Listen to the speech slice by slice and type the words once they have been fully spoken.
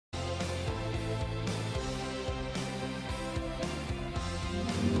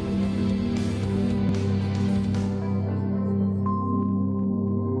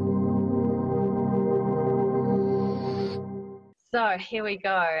So here we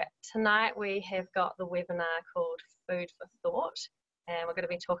go. Tonight we have got the webinar called Food for Thought, and we're going to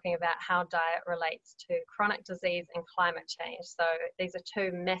be talking about how diet relates to chronic disease and climate change. So these are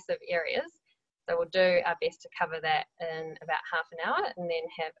two massive areas. So we'll do our best to cover that in about half an hour and then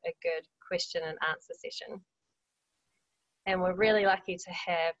have a good question and answer session. And we're really lucky to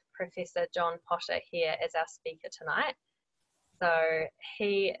have Professor John Potter here as our speaker tonight. So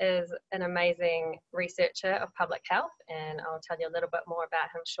he is an amazing researcher of public health, and I'll tell you a little bit more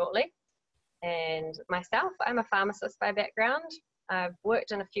about him shortly. And myself, I'm a pharmacist by background. I've worked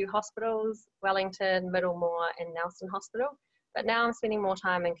in a few hospitals, Wellington, Middlemore and Nelson Hospital, but now I'm spending more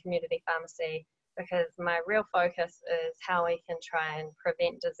time in community pharmacy because my real focus is how we can try and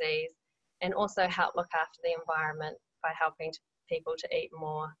prevent disease and also help look after the environment by helping people to eat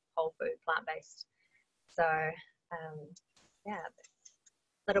more whole food, plant-based. So yeah,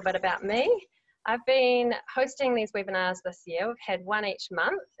 a little bit about me. I've been hosting these webinars this year. We've had one each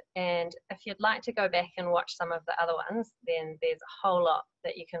month, and if you'd like to go back and watch some of the other ones, then there's a whole lot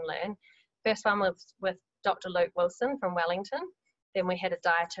that you can learn. First one was with Dr. Luke Wilson from Wellington. Then we had a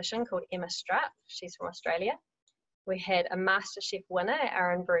dietitian called Emma Strutt. She's from Australia. We had a MasterChef winner,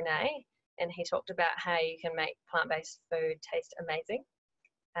 Aaron Brunet, and he talked about how you can make plant-based food taste amazing.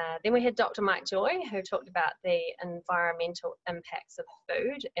 Then we had Dr. Mike Joy, who talked about the environmental impacts of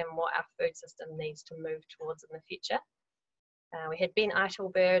food and what our food system needs to move towards in the future. We had Ben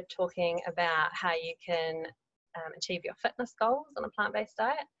Eitelberg talking about how you can achieve your fitness goals on a plant-based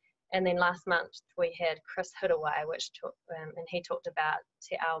diet. And then last month we had Chris Hudaway, and he talked about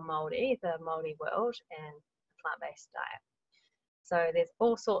Te Ao Māori, the Māori world, and the plant-based diet. So there's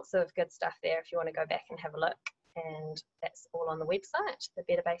all sorts of good stuff there if you want to go back and have a look. And that's all on the website,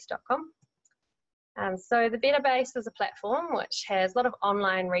 thebetterbase.com. So the Better Base is a platform which has a lot of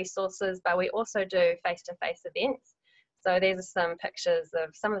online resources, but we also do face-to-face events. So these are some pictures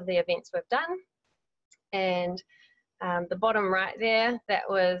of some of the events we've done. And the bottom right there, that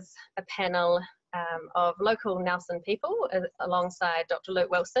was a panel of local Nelson people alongside Dr.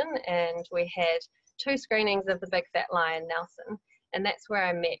 Luke Wilson, and we had 2 screenings of The Big Fat Lion Nelson. And that's where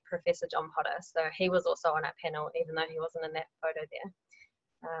I met Professor John Potter. So he was also on our panel, even though he wasn't in that photo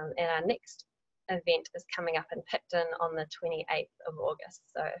there. And our next event is coming up in Picton on the 28th of August.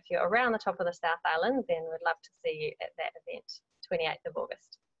 So if you're around the top of the South Island, then we'd love to see you at that event, 28th of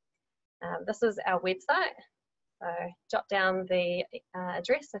August. This is our website. So jot down the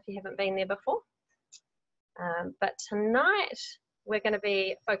address if you haven't been there before. But tonight, we're going to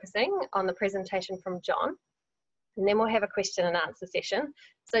be focusing on the presentation from John. And then we'll have a question and answer session.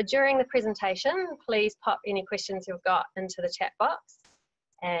 So during the presentation, please pop any questions you've got into the chat box.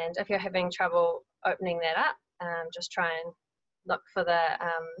 And if you're having trouble opening that up, just try and look for the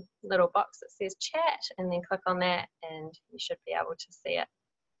little box that says chat and then click on that and you should be able to see it.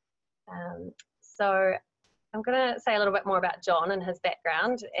 So I'm going to say a little bit more about John and his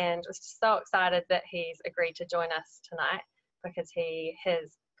background, and we're so excited that he's agreed to join us tonight because he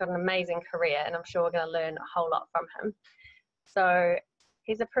has got an amazing career, and I'm sure we're going to learn a whole lot from him. So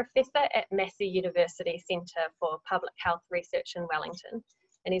he's a professor at Massey University Centre for Public Health Research in Wellington,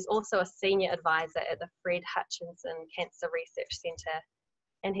 and he's also a senior advisor at the Fred Hutchinson Cancer Research Centre,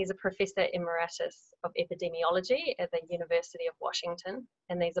 and he's a professor emeritus of epidemiology at the University of Washington,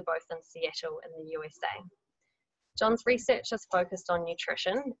 and these are both in Seattle in the USA. John's research is focused on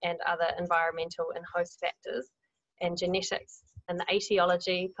nutrition and other environmental and host factors, and genetics, and the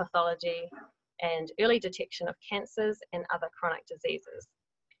etiology, pathology, and early detection of cancers and other chronic diseases.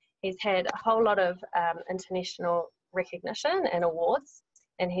 He's had a whole lot of international recognition and awards,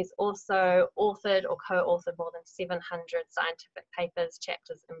 and he's also authored or co-authored more than 700 scientific papers,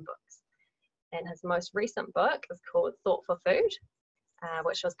 chapters, and books. And his most recent book is called Thought for Food,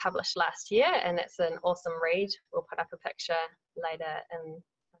 which was published last year, and it's an awesome read. We'll put up a picture later in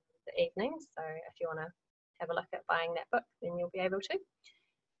the evening, so if you want to have a look at buying that book, then you'll be able to.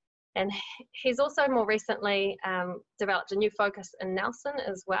 And he's also more recently developed a new focus in Nelson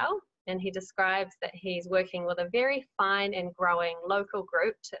as well, and he describes that he's working with a very fine and growing local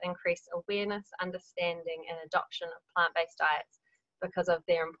group to increase awareness, understanding and adoption of plant-based diets because of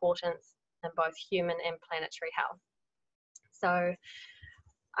their importance in both human and planetary health. So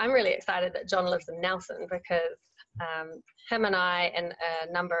I'm really excited that John lives in Nelson because him and I and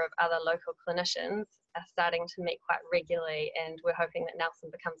a number of other local clinicians are starting to meet quite regularly, and we're hoping that Nelson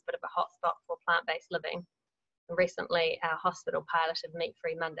becomes a bit of a hotspot for plant-based living. And recently our hospital piloted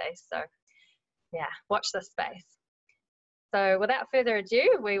meat-free Mondays, so yeah, watch this space. So without further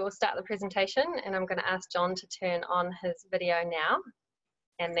ado, we will start the presentation, and I'm going to ask John to turn on his video now,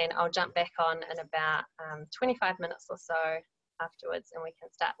 and then I'll jump back on in about 25 minutes or so afterwards and we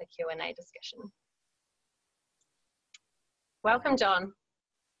can start the Q&A discussion. Welcome, John.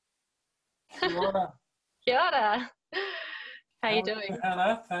 Kia ora. Kia ora. How are you doing?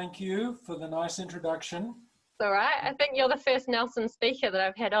 Hannah, thank you for the nice introduction. It's all right. I think you're the first Nelson speaker that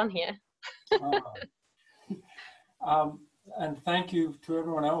I've had on here. And thank you to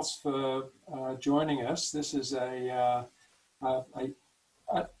everyone else for joining us. This is I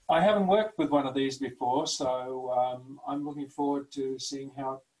haven't worked with one of these before, so I'm looking forward to seeing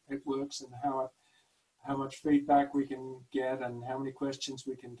how it works and how much feedback we can get and how many questions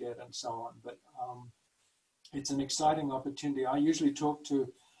we can get and so on. But it's an exciting opportunity. I usually talk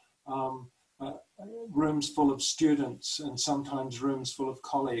to rooms full of students and sometimes rooms full of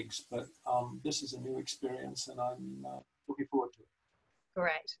colleagues, but this is a new experience and I'm looking forward to it.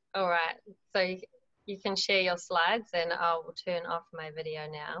 Great. All right. So you can share your slides and I will turn off my video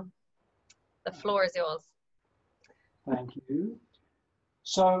now. The floor is yours. Thank you.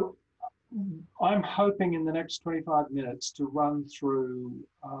 So I'm hoping in the next 25 minutes to run through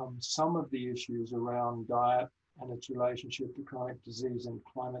some of the issues around diet and its relationship to chronic disease and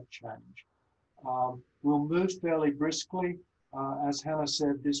climate change. We'll move fairly briskly. As Hannah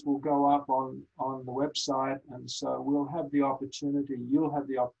said, this will go up on the website, and so we'll have the opportunity, you'll have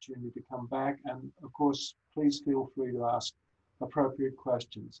the opportunity to come back, and of course, please feel free to ask appropriate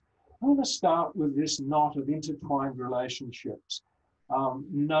questions. I'm going to start with this knot of intertwined relationships,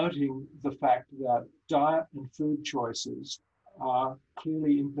 noting the fact that diet and food choices are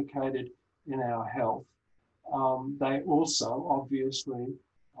clearly implicated in our health. They also obviously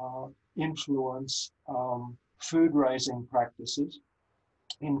influence food raising practices.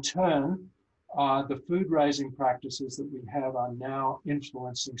 In turn, the food raising practices that we have are now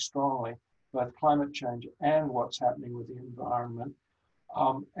influencing strongly both climate change and what's happening with the environment.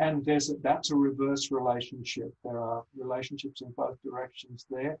 And that's a reverse relationship. There are relationships in both directions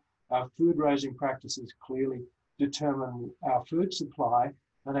there. Our food raising practices clearly determine our food supply,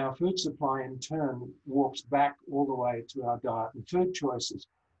 and our food supply in turn walks back all the way to our diet and food choices.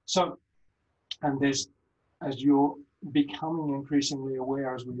 So, and there's, as you're becoming increasingly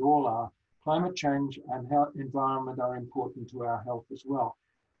aware, as we all are, climate change and health, environment are important to our health as well.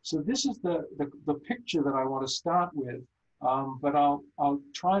 So this is the picture that I want to start with, but I'll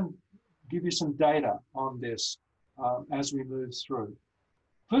try and give you some data on this as we move through.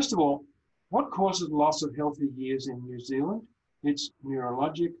 First of all, what causes loss of healthy years in New Zealand? It's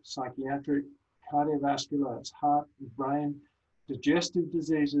neurologic, psychiatric, cardiovascular, it's heart, brain, digestive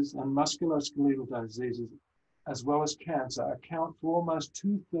diseases, and musculoskeletal diseases, as well as cancer, account for almost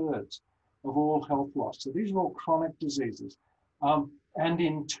 2/3 of all health loss. So these are all chronic diseases. And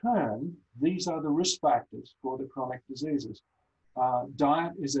in turn, these are the risk factors for the chronic diseases.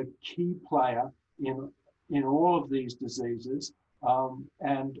 Diet is a key player in all of these diseases,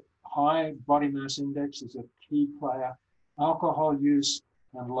 and high body mass index is a key player, alcohol use,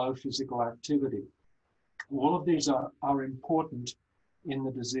 and low physical activity. All of these are important in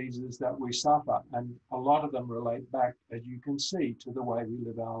the diseases that we suffer, and a lot of them relate back, as you can see, to the way we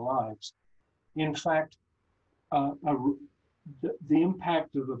live our lives. In fact, the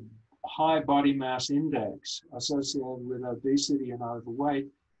impact of a high body mass index associated with obesity and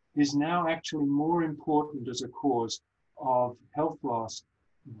overweight is now actually more important as a cause of health loss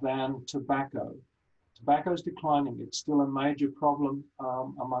than tobacco. Tobacco is declining. It's still a major problem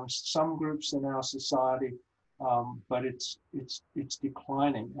amongst some groups in our society, but it's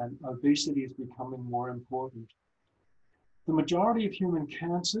declining, and obesity is becoming more important. The majority of human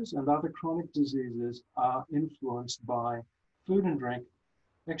cancers and other chronic diseases are influenced by food and drink,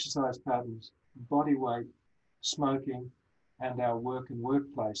 exercise patterns, body weight, smoking, and our work and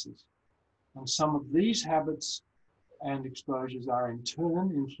workplaces. And some of these habits and exposures are in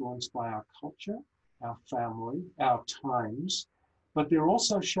turn influenced by our culture, our family, our times, but they're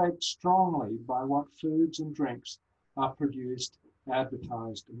also shaped strongly by what foods and drinks are produced,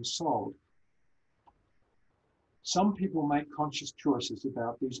 advertised, and sold. Some people make conscious choices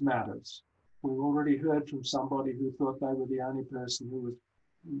about these matters. We've already heard from somebody who thought they were the only person who was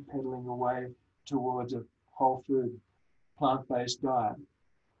pedaling away towards a whole food, plant-based diet.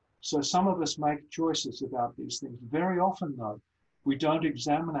 So some of us make choices about these things. Very often, though, we don't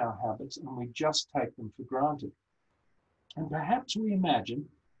examine our habits and we just take them for granted. And perhaps we imagine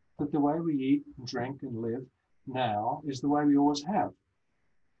that the way we eat and drink and live now is the way we always have.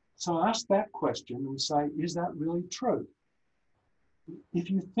 So ask that question and say, is that really true? If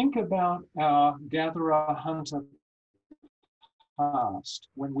you think about our gatherer-hunter past,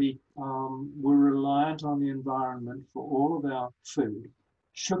 when we were reliant on the environment for all of our food,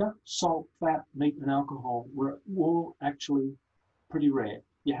 sugar, salt, fat, meat, and alcohol were all actually pretty rare.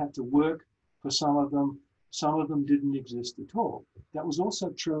 You had to work for some of them. Some of them didn't exist at all. That was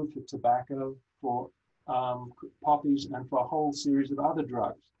also true for tobacco, for poppies, and for a whole series of other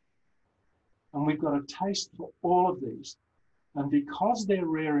drugs. And we've got a taste for all of these. And because they're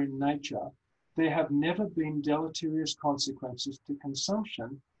rare in nature, there have never been deleterious consequences to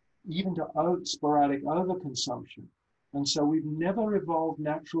consumption, even to sporadic overconsumption. And so we've never evolved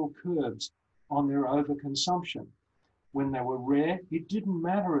natural curbs on their overconsumption. When they were rare, it didn't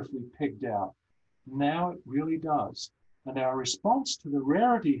matter if we pigged out. Now it really does. And our response to the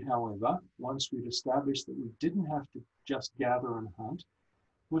rarity, however, once we'd established that we didn't have to just gather and hunt,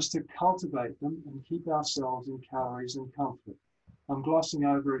 was to cultivate them and keep ourselves in calories and comfort. I'm glossing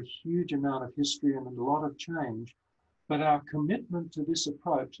over a huge amount of history and a lot of change, but our commitment to this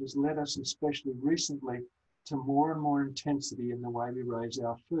approach has led us, especially recently, to more and more intensity in the way we raise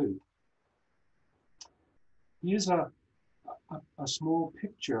our food. Here's a small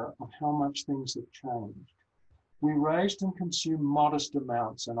picture of how much things have changed. We raised and consumed modest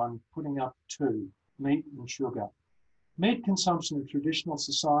amounts, and I'm putting up two, meat and sugar. Meat consumption in traditional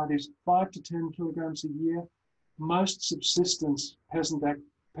societies, 5 to 10 kilograms a year. Most subsistence peasant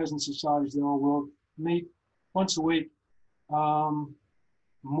societies in the whole world, meat once a week,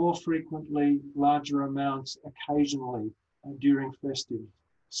 more frequently, larger amounts occasionally during festive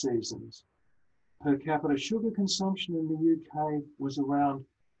seasons. Per capita sugar consumption in the UK was around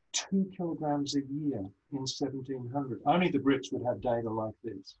 2 kilograms a year in 1700. Only the Brits would have data like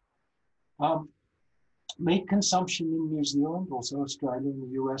this. Meat consumption in New Zealand, also Australia and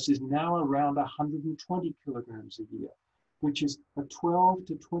the US, is now around 120 kilograms a year, which is a 12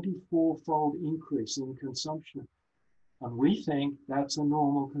 to 24-fold increase in consumption. And we think that's a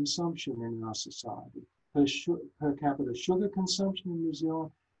normal consumption in our society. Per capita sugar consumption in New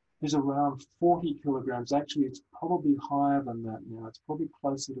Zealand is around 40 kilograms. Actually, it's probably higher than that now. It's probably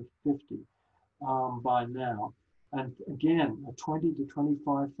closer to 50 by now. And again, a 20 to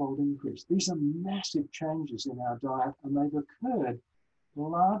 25-fold increase. These are massive changes in our diet, and they've occurred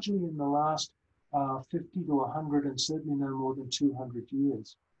largely in the last 50 to 100 and certainly no more than 200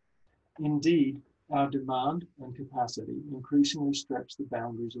 years. Indeed, our demand and capacity increasingly stretch the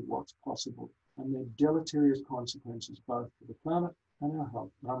boundaries of what's possible, and there are deleterious consequences both for the planet and our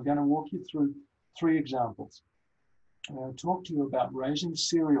health. And I'm going to walk you through 3 examples. I'll talk to you about raising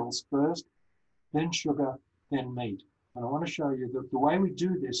cereals first, then sugar, then meat. And I want to show you that the way we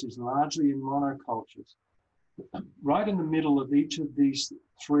do this is largely in monocultures. Right in the middle of each of these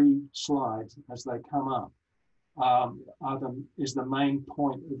 3 slides as they come up is the main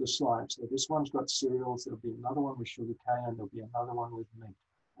point of the slide. So this one's got cereals, there'll be another one with sugar cane, and there'll be another one with meat.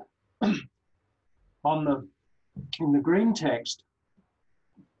 In the green text,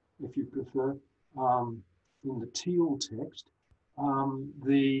 if you prefer, in the teal text, are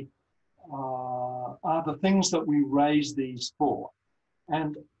the things that we raise these for.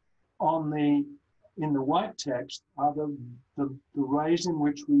 And in the white text are the ways in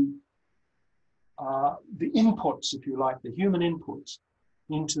which we, the inputs, if you like, the human inputs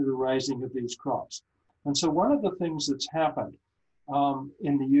into the raising of these crops. And so one of the things that's happened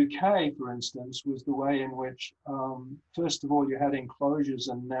in the UK, for instance, was the way in which, first of all, you had enclosures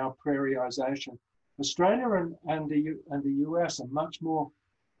and now prairieization. Australia and the US are much more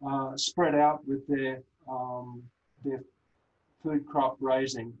spread out with their food crop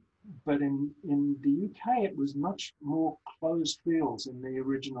raising. But in the UK, it was much more closed fields in the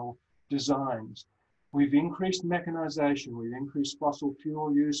original designs. We've increased mechanization, we've increased fossil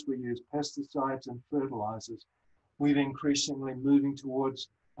fuel use, we use pesticides and fertilizers. We've increasingly moving towards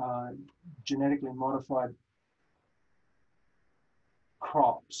genetically modified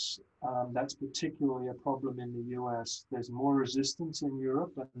crops. That's particularly a problem in the US. There's more resistance in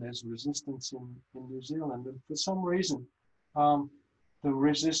Europe and there's resistance in New Zealand. And for some reason, the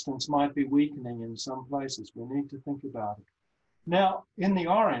resistance might be weakening in some places. We need to think about it. Now, in the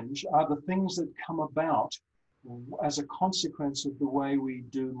orange are the things that come about as a consequence of the way we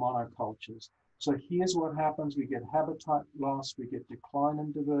do monocultures. So here's what happens. We get habitat loss, we get decline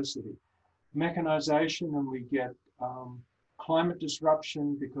in diversity, mechanization, and we get climate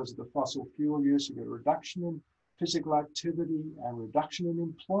disruption because of the fossil fuel use. You get a reduction in physical activity and reduction in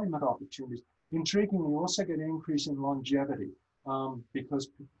employment opportunities. Intriguingly, we also get an increase in longevity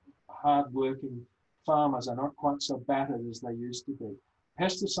because hard-working farmers are not quite so battered as they used to be.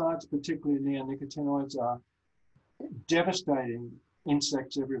 Pesticides, particularly neonicotinoids, are devastating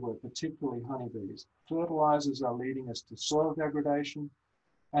insects everywhere, particularly honeybees. Fertilizers are leading us to soil degradation,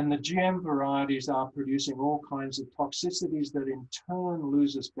 and the GM varieties are producing all kinds of toxicities that in turn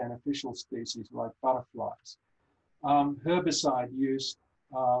lose us beneficial species like butterflies. Herbicide use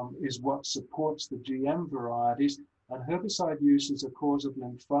is what supports the GM varieties, and herbicide use is a cause of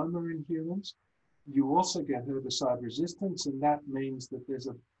lymphoma in humans. You also get herbicide resistance, and that means that there's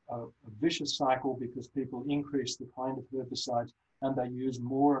a vicious cycle because people increase the kind of herbicides and they use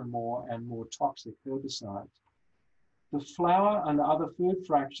more and more toxic herbicides. The flour and other food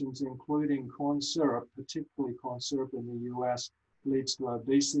fractions, including corn syrup, particularly corn syrup in the US, leads to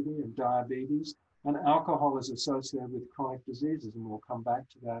obesity and diabetes, and alcohol is associated with chronic diseases, and we'll come back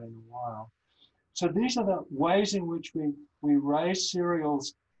to that in a while. So these are the ways in which we raise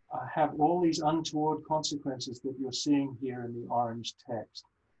cereals have all these untoward consequences that you're seeing here in the orange text.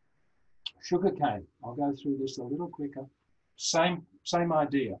 Sugarcane, I'll go through this a little quicker. Same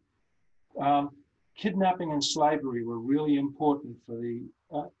idea. Kidnapping and slavery were really important for the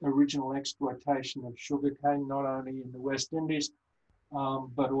original exploitation of sugarcane, not only in the West Indies,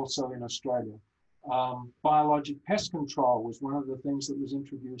 but also in Australia. Biologic pest control was one of the things that was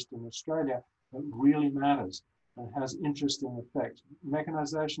introduced in Australia that really matters and has interesting effects.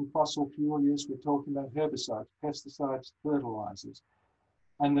 Mechanization, fossil fuel use, we're talking about herbicides, pesticides, fertilizers.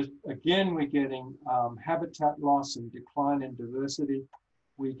 And again, we're getting habitat loss and decline in diversity.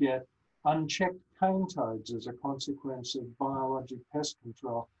 We get unchecked cane toads as a consequence of biologic pest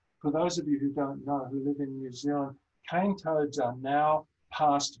control. For those of you who don't know, who live in New Zealand, cane toads are now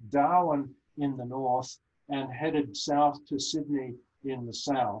past Darwin in the north and headed south to Sydney in the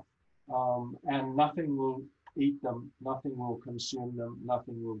south. And nothing will eat them, nothing will consume them,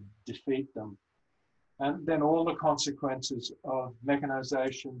 nothing will defeat them. And then all the consequences of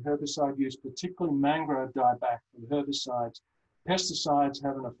mechanization, herbicide use, particularly mangrove dieback from herbicides. Pesticides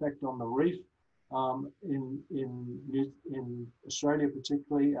have an effect on the reef in Australia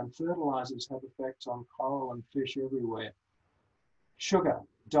particularly, and fertilizers have effects on coral and fish everywhere. Sugar,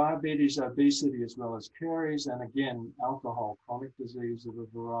 diabetes, obesity, as well as caries, and again, alcohol, chronic disease of a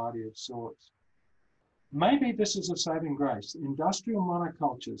variety of sorts. Maybe this is a saving grace. Industrial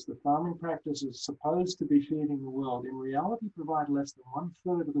monocultures, the farming practices supposed to be feeding the world, in reality provide less than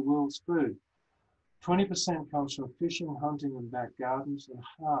 1/3 of the world's food. 20% comes from fishing, hunting, and back gardens, and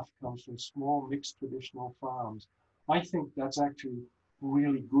half comes from small mixed traditional farms. I think that's actually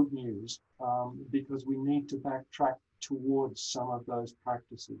really good news because we need to backtrack towards some of those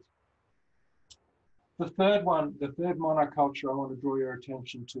practices. The third monoculture I want to draw your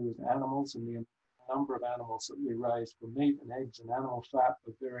attention to is animals and the number of animals that we raise for meat and eggs and animal fat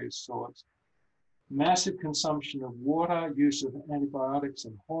of various sorts. Massive consumption of water, use of antibiotics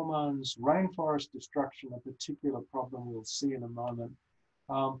and hormones, rainforest destruction, a particular problem we'll see in a moment.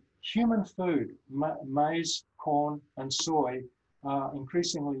 Human food, maize, corn, and soy are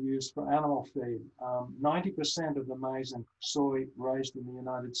increasingly used for animal feed. 90% of the maize and soy raised in the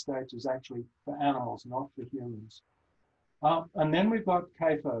United States is actually for animals, not for humans. And then we've got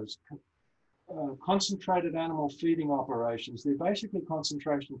CAFOs, concentrated animal feeding operations. They're basically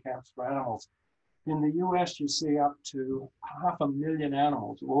concentration camps for animals. In the US, you see up to 500,000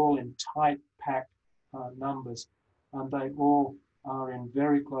 animals, all in tight, packed numbers, and they all are in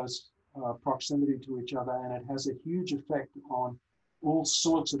very close proximity to each other, and it has a huge effect on all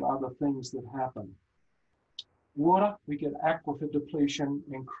sorts of other things that happen. Water, we get aquifer depletion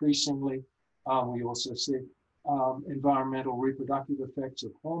increasingly. We also see environmental reproductive effects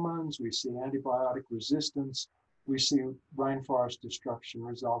of hormones. We see antibiotic resistance. We see rainforest destruction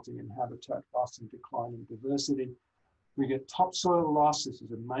resulting in habitat loss and decline in diversity. We get topsoil loss. This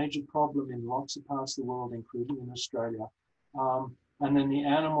is a major problem in lots of parts of the world, including in Australia. And then the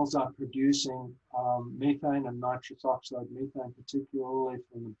animals are producing methane and nitrous oxide, methane particularly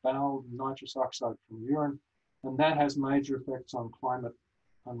from the bowel, nitrous oxide from urine, and that has major effects on climate,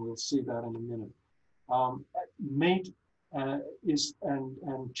 and we'll see that in a minute. Meat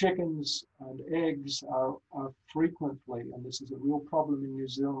and chickens and eggs are frequently, and this is a real problem in New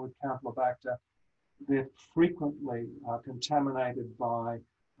Zealand with Campylobacter, they're frequently contaminated by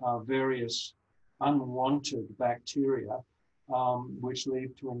various unwanted bacteria, which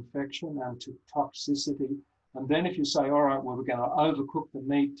lead to infection and to toxicity. And then if you say, all right, well, we're going to overcook the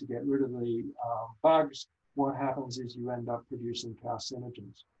meat to get rid of the bugs, what happens is you end up producing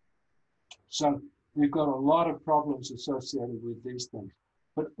carcinogens. So we've got a lot of problems associated with these things,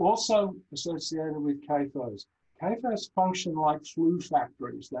 but also associated with CAFOs. CAFOs function like flu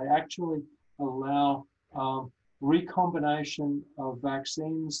factories. They actually allow recombination of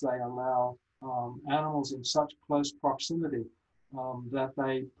vaccines. They allow animals in such close proximity that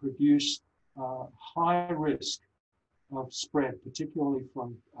they produce high risk of spread, particularly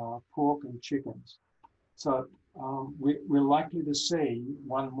from pork and chickens. So we're likely to see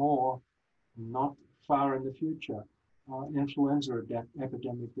one more not far in the future. influenza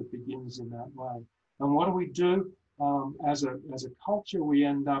epidemic that begins in that way. And what do we do? As a culture, we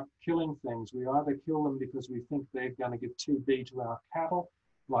end up killing things. We either kill them because we think they're going to give TB to our cattle,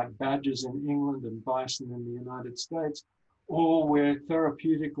 like badgers in England and bison in the United States, or we're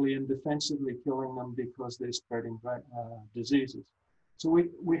therapeutically and defensively killing them because they're spreading diseases. So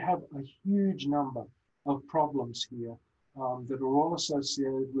we have a huge number of problems here that are all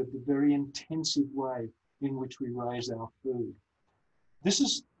associated with the very intensive way in which we raise our food. This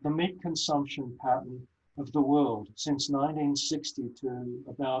is the meat consumption pattern of the world since 1960 to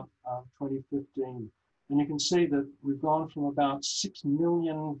about 2015. And you can see that we've gone from about 6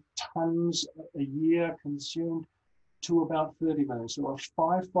 million tons a year consumed to about 30 million. So a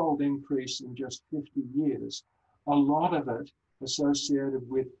five-fold increase in just 50 years. A lot of it associated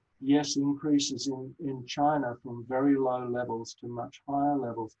with, yes, increases in China from very low levels to much higher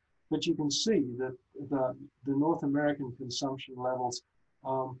levels. But you can see that the North American consumption levels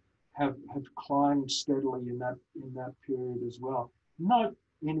have climbed steadily in that period as well. Note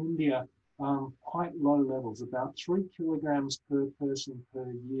in India, quite low levels, about 3 kilograms per person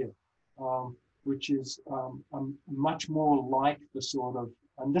per year, which is much more like the sort of,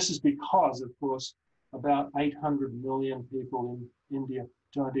 and this is because, of course, about 800 million people in India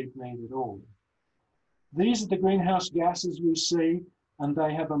don't eat meat at all. These are the greenhouse gases we see, and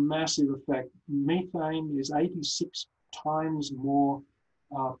they have a massive effect. Methane is 86 times more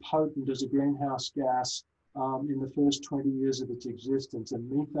potent as a greenhouse gas in the first 20 years of its existence, and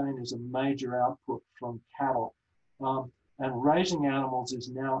methane is a major output from cattle. And raising animals is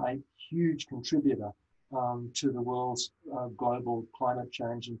now a huge contributor to the world's global climate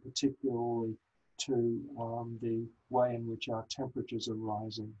change, and particularly to the way in which our temperatures are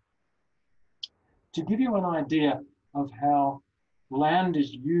rising. To give you an idea of how land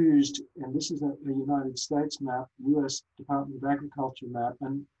is used, and this is a United States map, US Department of Agriculture map,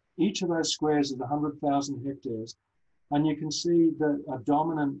 and each of those squares is 100,000 hectares. And you can see that a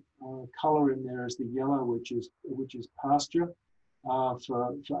dominant color in there is the yellow, which is pasture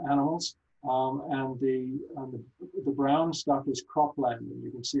for animals, and the brown stuff is cropland, and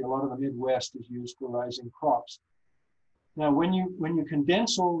you can see a lot of the Midwest is used for raising crops. Now, when you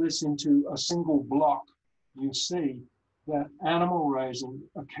condense all this into a single block, you see that animal raising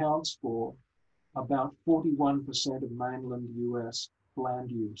accounts for about 41% of mainland US land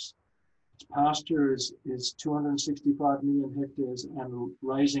use. Its pasture is 265 million hectares, and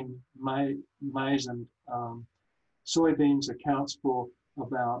raising maize and soybeans accounts for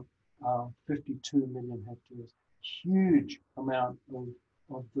about 52 million hectares. Huge amount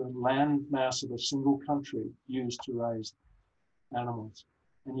of the land mass of a single country used to raise animals.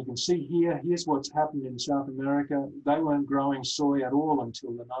 And you can see here's what's happened in South America. They weren't growing soy at all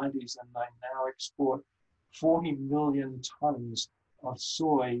until the 90s, and they now export 40 million tons of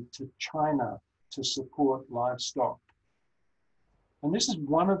soy to China to support livestock. And this is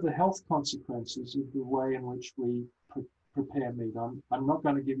one of the health consequences of the way in which we prepare meat. I'm not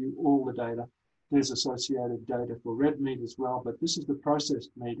going to give you all the data. There's associated data for red meat as well, but this is the processed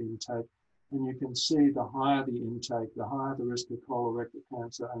meat intake. And you can see the higher the intake, the higher the risk of colorectal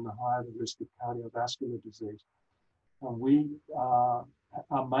cancer and the higher the risk of cardiovascular disease. And we are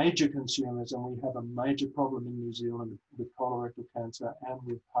major consumers, and we have a major problem in New Zealand with colorectal cancer and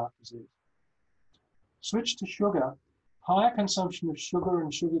with heart disease. Switch to sugar. Higher consumption of sugar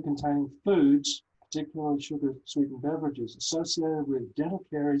and sugar-containing foods, particularly sugar-sweetened beverages, associated with dental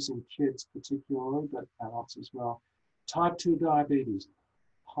caries in kids particularly, but adults as well. Type 2 diabetes.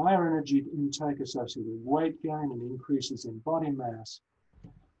 Higher energy intake associated with weight gain and increases in body mass.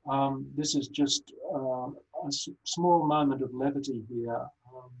 This is just a small moment of levity here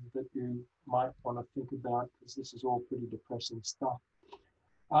that you might want to think about, because this is all pretty depressing stuff.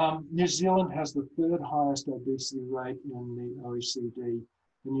 New Zealand has the third highest obesity rate in the OECD,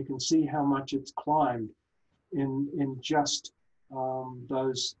 and you can see how much it's climbed in just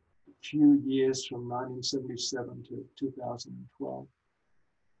those few years from 1977 to 2012.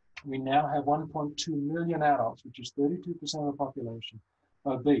 We now have 1.2 million adults, which is 32% of the population,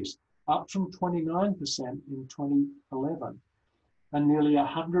 obese, up from 29% in 2011. And nearly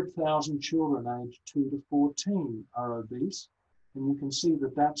 100,000 children aged 2 to 14 are obese. And you can see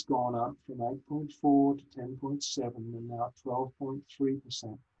that that's gone up from 8.4 to 10.7 and now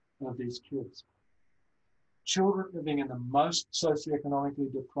 12.3% of these kids. Children living in the most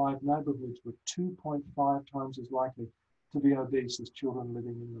socioeconomically deprived neighborhoods were 2.5 times as likely to be obese as children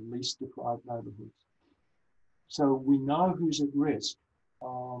living in the least deprived neighborhoods. So we know who's at risk,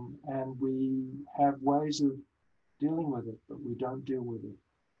 and we have ways of dealing with it, but we don't deal with it.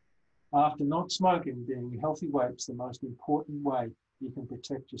 after not smoking, being healthy weight's the most important way you can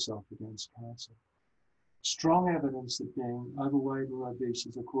protect yourself against cancer. Strong evidence that being overweight or obese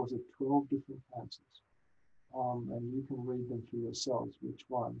is a cause of 12 different cancers. And you can read them for yourselves, which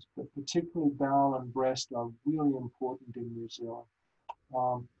ones. But particularly bowel and breast are really important in New Zealand.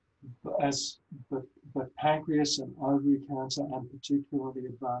 But pancreas and ovary cancer, and particularly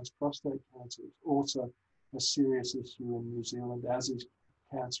advanced prostate cancer, is also a serious issue in New Zealand, as is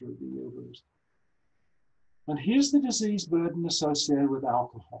cancer of the ovaries. And here's the disease burden associated with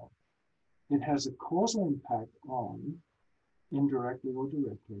alcohol. It has a causal impact on, indirectly or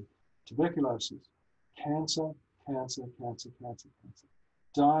directly, tuberculosis, cancer,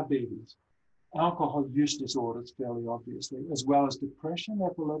 diabetes, alcohol use disorders, fairly obviously, as well as depression,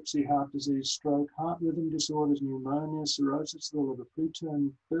 epilepsy, heart disease, stroke, heart rhythm disorders, pneumonia, cirrhosis of the liver,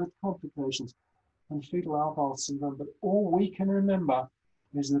 preterm birth complications, and fetal alcohol syndrome. But all we can remember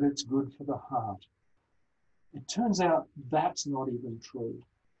is that it's good for the heart. It turns out that's not even true.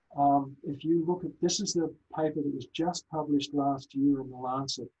 If you look at, this is the paper that was just published last year in the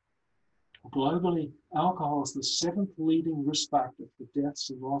Lancet. Globally, alcohol is the 7th leading risk factor for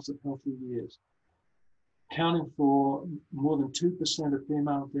deaths and loss of healthy years, accounting for more than 2% of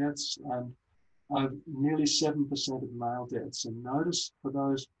female deaths and nearly 7% of male deaths. And notice for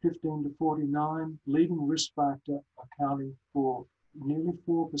those 15 to 49, leading risk factor accounting for nearly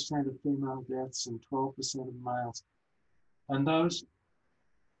 4% of female deaths and 12% of males. And those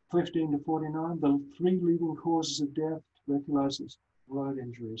 15 to 49, the 3 leading causes of death: tuberculosis, road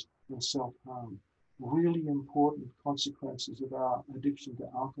injuries, and self-harm. Really important consequences of our addiction to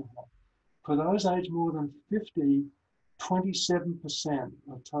alcohol. For those aged more than 50, 27%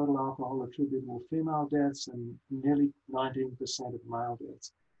 of total alcohol attributable female deaths and nearly 19% of male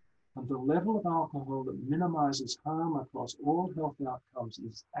deaths. And the level of alcohol that minimizes harm across all health outcomes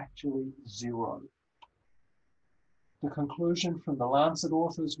is actually 0. The conclusion from the Lancet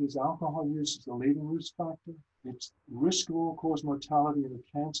authors was alcohol use is the leading risk factor. Its risk of all-cause mortality and of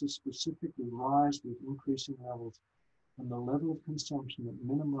cancer specifically rise with increasing levels, and the level of consumption that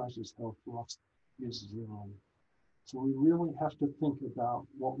minimizes health loss is 0. So we really have to think about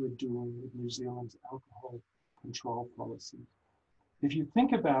what we're doing with New Zealand's alcohol control policy. If you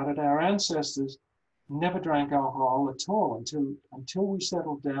think about it, our ancestors never drank alcohol at all until we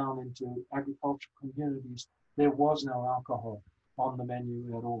settled down into agricultural communities. There was no alcohol on the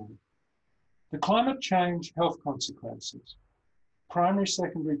menu at all. The climate change health consequences. Primary,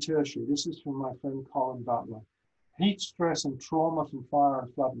 secondary, tertiary. This is from my friend Colin Butler. Heat stress and trauma from fire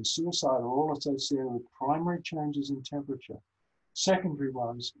and flood and suicide are all associated with primary changes in temperature. Secondary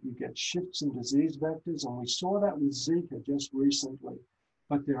ones, you get shifts in disease vectors, and we saw that with Zika just recently.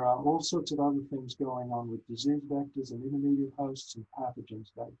 But there are all sorts of other things going on with disease vectors and intermediate hosts and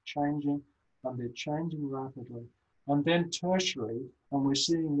pathogens that are changing, and they're changing rapidly. And then tertiary, and we're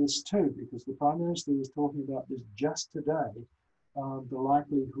seeing this too, because the Prime Minister was talking about this just today, the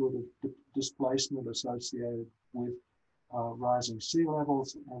likelihood of displacement associated with rising sea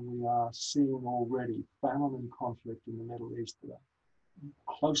levels, and we are seeing already famine and conflict in the Middle East that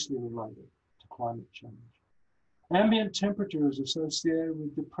are closely related to climate change. Ambient temperature is associated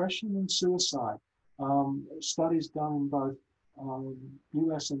with depression and suicide. Studies done in both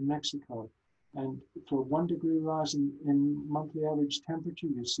US and Mexico. And for a 1 degree rise in monthly average temperature,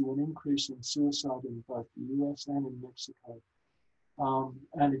 you see an increase in suicide in both the US and in Mexico.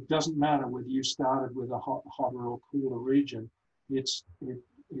 And it doesn't matter whether you started with a hotter or cooler region, it's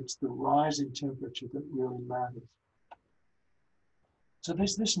the rise in temperature that really matters. So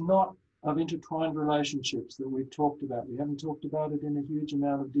there's this knot of intertwined relationships that we've talked about. We haven't talked about it in a huge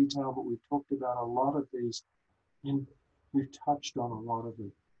amount of detail, but we've talked about a lot of these, we've touched on a lot of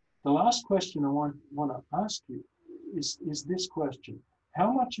it. The last question I want to ask you is this question: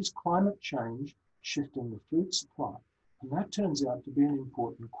 how much is climate change shifting the food supply? And that turns out to be an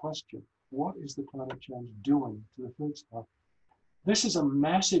important question. What is the climate change doing to the food supply? This is a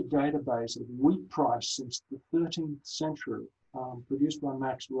massive database of wheat price since the 13th century, produced by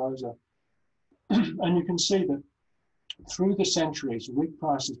Max Rosa. And you can see that through the centuries, wheat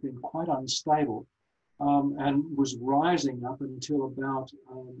price has been quite unstable. And was rising up until about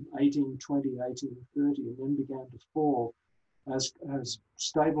 1820, 1830, and then began to fall as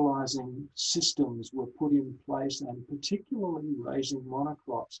stabilizing systems were put in place, and particularly raising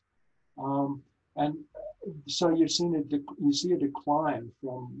monocrops. And so you see a decline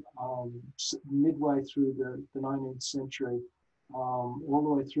from midway through the 19th century, all the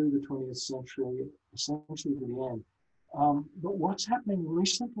way through the 20th century, essentially to the end. But what's happening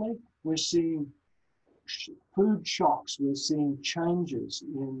recently, we're seeing food shocks. We're seeing changes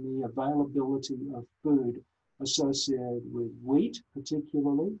in the availability of food associated with wheat,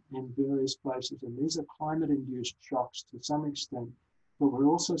 particularly in various places. And these are climate-induced shocks to some extent, but we're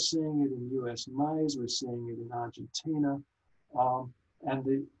also seeing it in US maize, we're seeing it in Argentina, and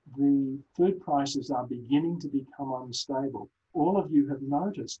the food prices are beginning to become unstable. All of you have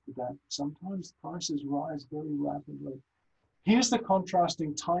noticed that sometimes prices rise very rapidly. Here's the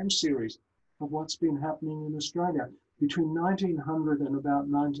contrasting time series of what's been happening in Australia. Between 1900 and about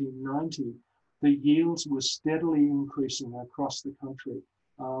 1990, the yields were steadily increasing across the country.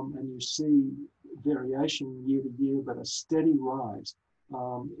 And you see variation year to year, but a steady rise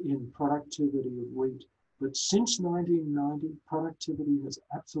in productivity of wheat. But since 1990, productivity has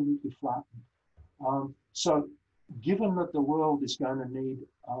absolutely flattened. So given that the world is going to need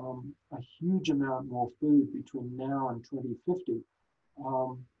a huge amount more food between now and 2050,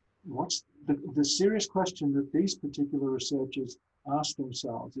 what's the serious question that these particular researchers ask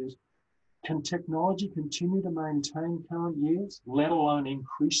themselves is, can technology continue to maintain current yields, let alone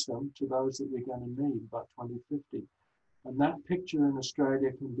increase them to those that we're going to need by 2050? And that picture in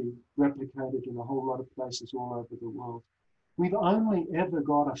Australia can be replicated in a whole lot of places all over the world. We've only ever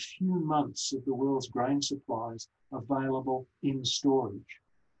got a few months of the world's grain supplies available in storage.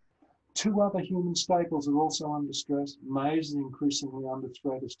 Two other human staples are also under stress. Maize is increasingly under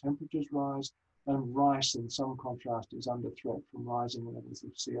threat as temperatures rise, and rice, in some contrast, is under threat from rising levels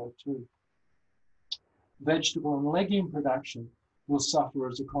of CO2. Vegetable and legume production will suffer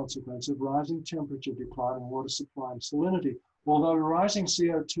as a consequence of rising temperature, declining water supply and salinity. Although rising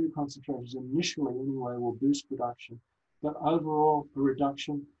CO2 concentrations initially anyway will boost production, but overall a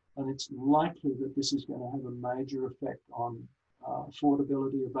reduction, and it's likely that this is going to have a major effect on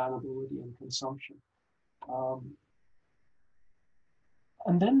affordability, availability, and consumption.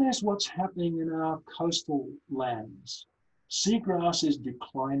 And then there's what's happening in our coastal lands. Seagrass is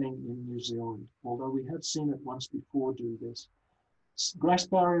declining in New Zealand, although we have seen it once before do this. Grass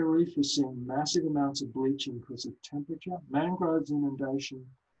Barrier Reef is seeing massive amounts of bleaching because of temperature, mangroves inundation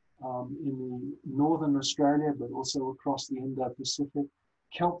in the northern Australia, but also across the Indo-Pacific,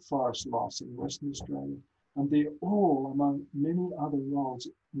 kelp forest loss in Western Australia. And they're all, among many other roles,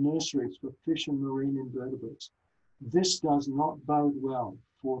 nurseries for fish and marine invertebrates. This does not bode well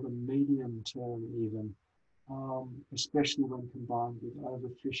for the medium term even, especially when combined with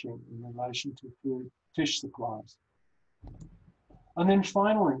overfishing in relation to food, fish supplies. And then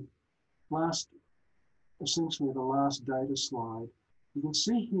finally, essentially the last data slide, you can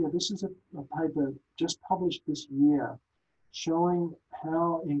see here, this is a paper just published this year showing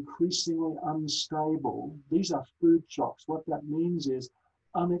how increasingly unstable, these are food shocks. What that means is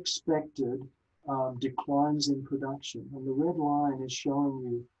unexpected declines in production. And the red line is showing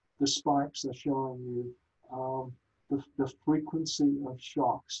you, the spikes are showing you the frequency of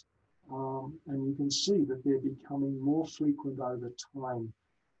shocks. And you can see that they're becoming more frequent over time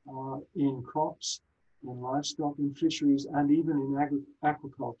in crops, in livestock, in fisheries, and even in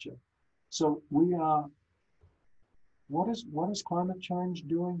aquaculture. So we are, what is climate change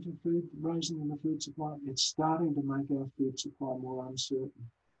doing to food raising and the food supply? It's starting to make our food supply more uncertain.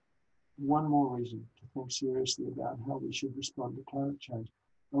 One more reason to think seriously about how we should respond to climate change.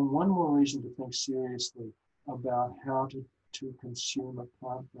 And one more reason to think seriously about how to consume a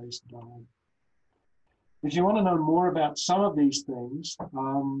plant-based diet. If you want to know more about some of these things,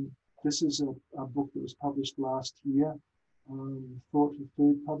 this is a book that was published last year, Thought for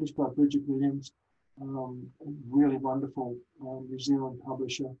Food, published by Bridget Williams, a really wonderful New Zealand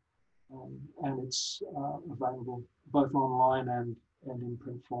publisher, and it's available both online and in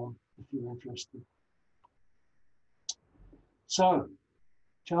print form if you're interested. So,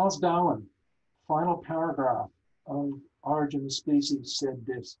 Charles Darwin, final paragraph of Origin of Species, said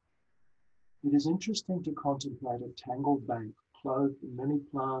this: "It is interesting to contemplate a tangled bank clothed in many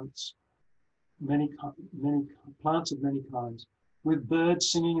plants of many kinds, with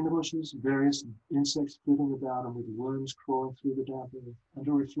birds singing in the bushes, various insects flitting about, and with worms crawling through the damp earth, and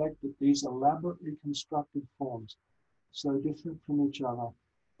to reflect that these elaborately constructed forms, so different from each other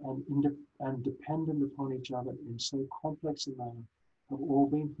and dependent upon each other in so complex a manner, have all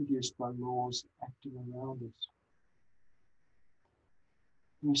been produced by laws acting around us.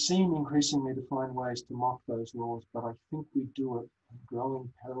 We seem increasingly to find ways to mock those laws, but I think we do it at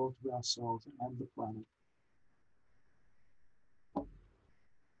growing peril to ourselves and the planet."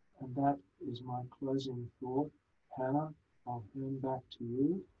 And that is my closing thought. Hannah, I'll hand back to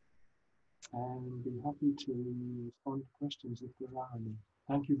you and be happy to respond to questions if there are any.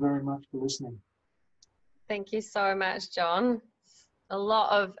 Thank you very much for listening. Thank you so much, John. a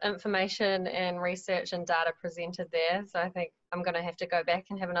lot of information and research and data presented there. So I think I'm going to have to go back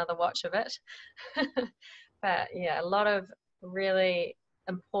and have another watch of it. But yeah, a lot of really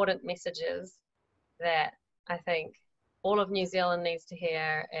important messages that I think all of New Zealand needs to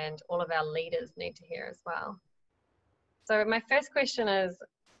hear and all of our leaders need to hear as well. So my first question is,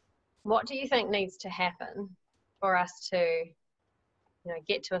 what do you think needs to happen for us to,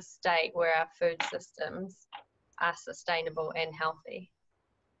 get to a state where our food systems are sustainable and healthy?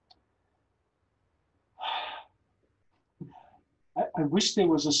 I wish there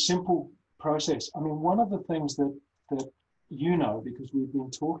was a simple process. I mean, one of the things that because we've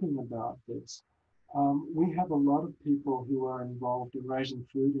been talking about this, we have a lot of people who are involved in raising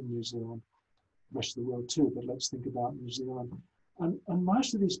food in New Zealand, the rest of the world too, but let's think about New Zealand. And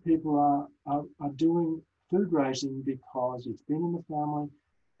most of these people are doing food raising because it's been in the family,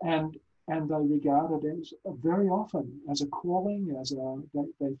 and they regard it as very often as a calling,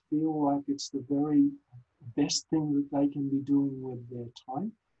 they feel like it's the very best thing that they can be doing with their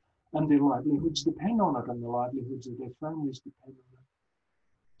time, and their livelihoods depend on it, and the livelihoods of their families depend on it.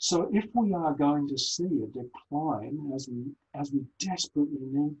 So if we are going to see a decline, as we desperately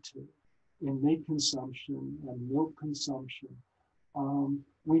need to, in meat consumption and milk consumption,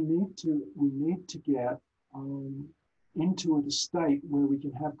 we need to get into a state where we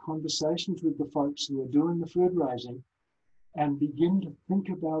can have conversations with the folks who are doing the food raising and begin to think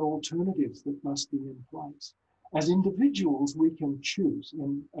about alternatives that must be in place. As individuals, we can choose,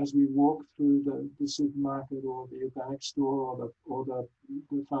 and as we walk through the supermarket or the organic store or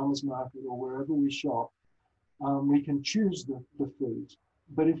the farmer's market or wherever we shop, we can choose the foods.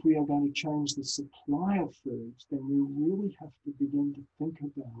 But if we are going to change the supply of foods, then we really have to begin to think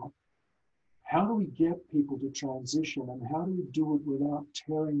about how do we get people to transition, and how do we do it without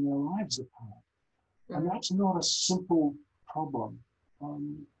tearing their lives apart? And that's not a simple problem.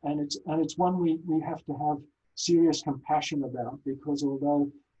 And it's one we have to have serious compassion about, because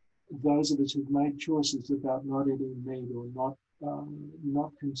although those of us who've made choices about not eating meat or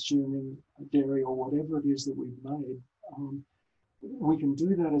not consuming dairy or whatever it is that we've made, we can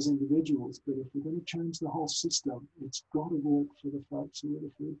do that as individuals, but if we're going to change the whole system, it's got to work for the folks who are the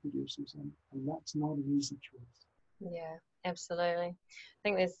food producers, and that's not an easy choice. Yeah, absolutely. I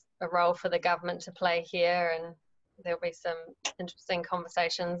think there's a role for the government to play here, and there'll be some interesting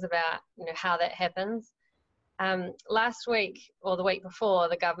conversations about how that happens. Last week or the week before,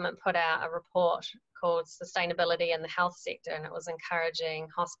 the government put out a report called Sustainability in the Health Sector, and it was encouraging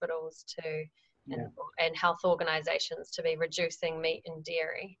hospitals to and health organisations to be reducing meat and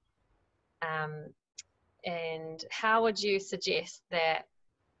dairy. And how would you suggest that,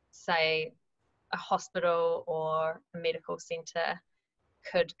 say, a hospital or a medical centre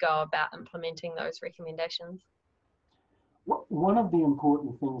could go about implementing those recommendations? One of the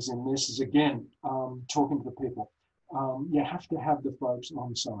important things in this is, again, talking to the people. You have to have the folks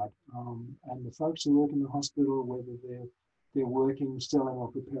on site, and the folks who work in the hospital, whether they're working, selling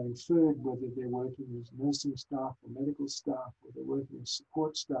or preparing food, whether they're working as nursing staff or medical staff, or they're working as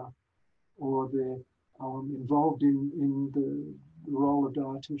support staff, or they're involved in the role of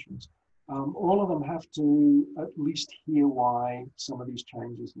dietitians. All of them have to at least hear why some of these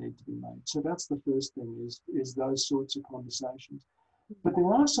changes need to be made. So that's the first thing, is those sorts of conversations. But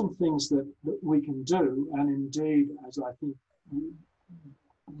there are some things that we can do, and indeed, as I think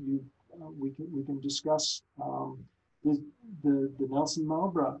we can discuss, the Nelson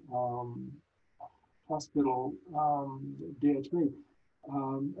Marlborough Hospital, DHB,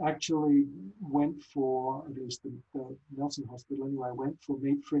 actually went for, at least the Nelson Hospital anyway, went for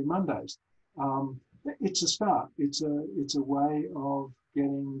meat-free Mondays. It's a start. It's a way of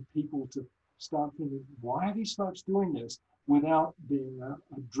getting people to start thinking, why are these folks doing this, without being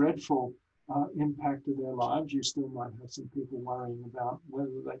a dreadful impact to their lives. You still might have some people worrying about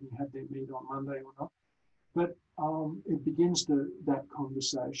whether they can have their meat on Monday or not. But it begins that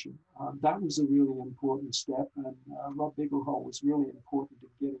conversation. That was a really important step, and Rob Bigelhole was really important in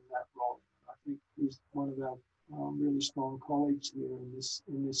getting that rolling. I think he's one of our really strong colleagues here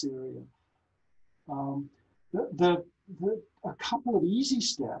in this area. A couple of easy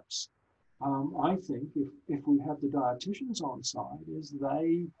steps, I think, if we have the dietitians on site, is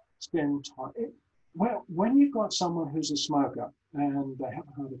they spend time. Well, when you've got someone who's a smoker and they have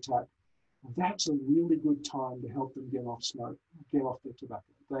a heart attack, that's a really good time to help them get off smoke, get off their tobacco.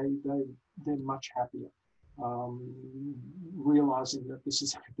 They're much happier, realizing that this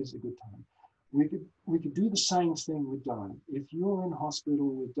is a good time. We could do the same thing with diet. If you're in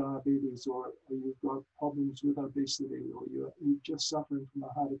hospital with diabetes, or you've got problems with obesity, or you're just suffering from a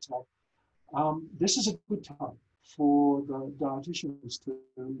heart attack, this is a good time. for the dietitians to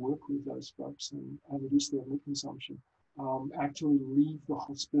work with those folks and reduce their meat consumption. Actually leave the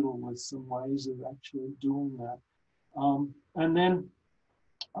hospital with some ways of actually doing that. And then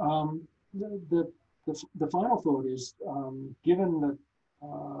the final thought is, given that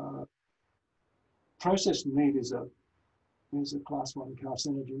processed meat is a class 1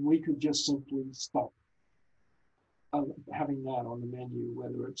 carcinogen, we could just simply stop having that on the menu,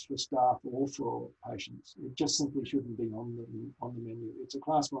 whether it's for staff or for patients. It just simply shouldn't be on the menu. It's a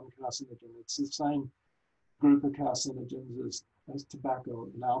class 1 carcinogen. It's the same group of carcinogens as tobacco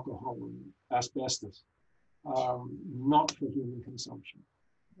and alcohol and asbestos, not for human consumption.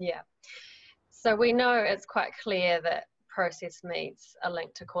 Yeah. So we know it's quite clear that processed meats are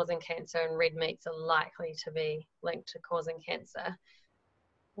linked to causing cancer and red meats are likely to be linked to causing cancer.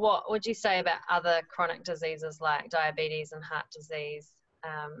 What would you say about other chronic diseases like diabetes and heart disease?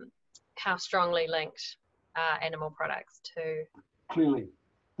 How strongly linked are animal products to? Clearly,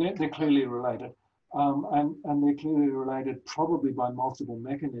 they're clearly related. And they're clearly related probably by multiple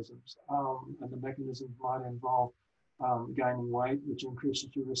mechanisms. And the mechanisms might involve gaining weight, which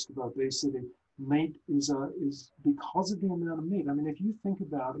increases your risk of obesity. Meat is because of the amount of meat. I mean, if you think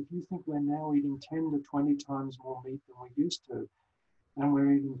we're now eating 10 to 20 times more meat than we used to, and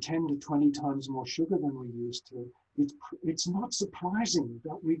we're eating 10 to 20 times more sugar than we used to, it's not surprising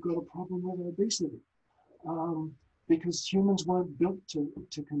that we've got a problem with obesity. Because humans weren't built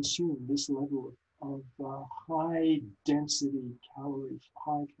to consume this level of high density calorie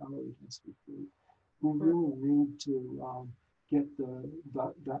density food. We really need to get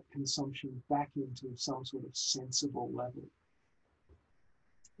that consumption back into some sort of sensible level.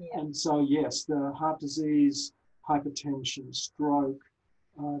 Yeah. And so yes, the heart disease, hypertension, stroke,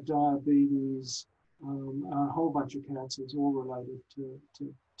 diabetes, a whole bunch of cancers, all related to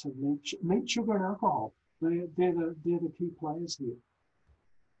meat, sugar, and alcohol. They're the key players here.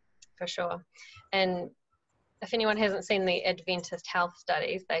 For sure. And if anyone hasn't seen the Adventist health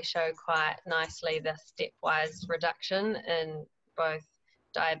studies, they show quite nicely the stepwise reduction in both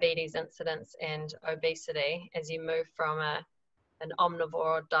diabetes incidence and obesity as you move from an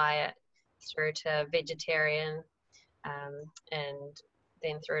omnivore diet through to vegetarian and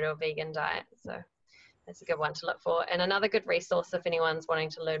then through to a vegan diet. So that's a good one to look for. And another good resource if anyone's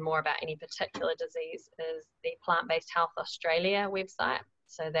wanting to learn more about any particular disease is the Plant-Based Health Australia website.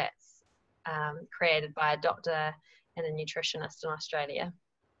 So that's created by a doctor and a nutritionist in Australia.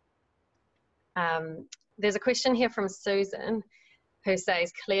 There's a question here from Susan who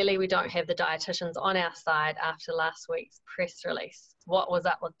says, clearly we don't have the dietitians on our side after last week's press release. What was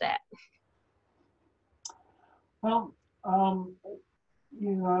up with that? Well,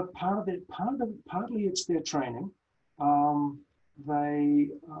 you know, partly it's their training.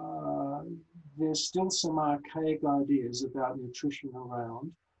 There's still some archaic ideas about nutrition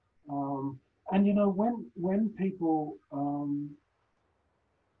around. And you know, when people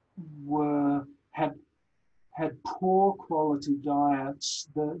had poor quality diets,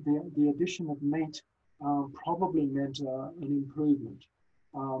 the addition of meat probably meant an improvement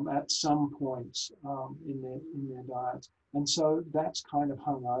at some points in their diets. And so that's kind of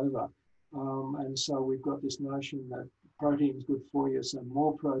hung over. And so we've got this notion that protein is good for you, so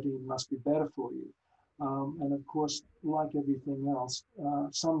more protein must be better for you. And of course, like everything else,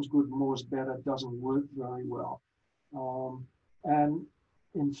 some's good, more's better doesn't work very well. And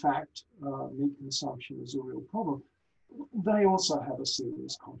in fact, meat consumption is a real problem. They also have a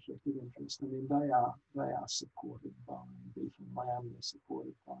serious conflict of interest. I mean, they are supported by beef and lamb. They're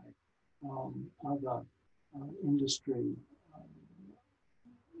supported by other industry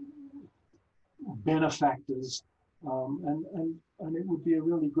benefactors, and it would be a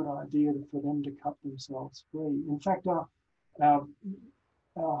really good idea for them to cut themselves free. In fact, our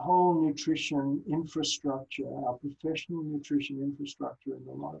whole nutrition infrastructure, our professional nutrition infrastructure in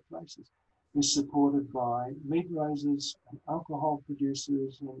a lot of places is supported by meat raisers and alcohol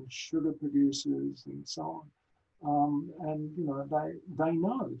producers and sugar producers and so on. And you know, they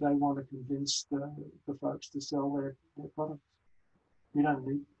know they want to convince the folks to sell their products. We don't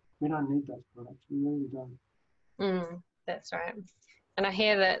need those products. We really don't. That's right. And I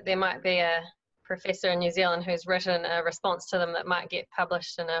hear that there might be a professor in New Zealand who's written a response to them that might get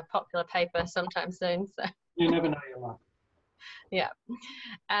published in a popular paper sometime soon. So you never know your luck. Yeah.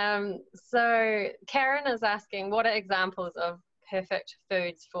 So Karen is asking, what are examples of perfect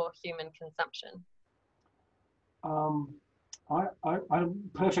foods for human consumption?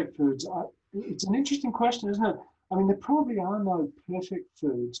 Perfect foods. It's an interesting question, isn't it? I mean, there probably are no perfect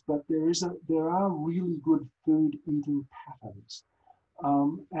foods, but there are really good food eating patterns.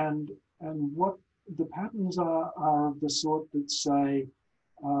 And what the patterns are of the sort that say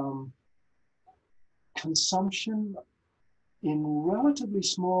um, consumption in relatively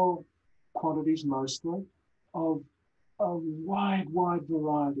small quantities, mostly, of a wide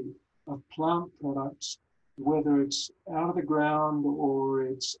variety of plant products, whether it's out of the ground or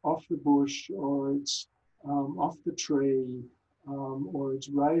it's off the bush or it's off the tree or it's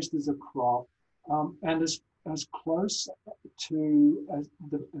raised as a crop, and as close to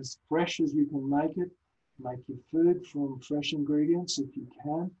as fresh as you can make it. Make your food from fresh ingredients if you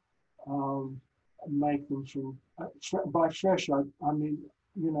can. Make them from, by fresh, I mean,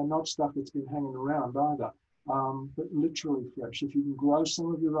 not stuff that's been hanging around either, but literally fresh. If you can grow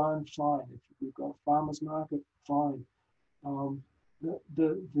some of your own, fine. If you've got a farmer's market, fine.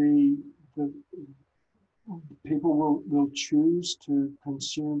 The people will choose to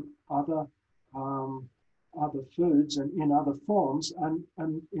consume other foods and in other forms,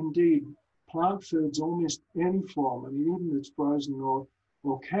 and indeed plant foods almost any form. I mean, even if it's frozen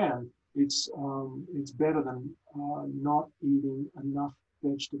or canned, it's better than not eating enough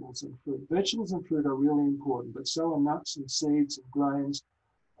vegetables and fruit. Vegetables and fruit are really important, but so are nuts and seeds and grains.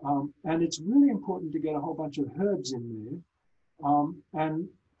 And it's really important to get a whole bunch of herbs in there. And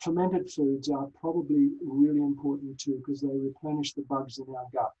fermented foods are probably really important too, because they replenish the bugs in our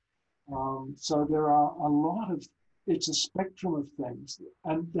gut. So there are a lot of, it's a spectrum of things,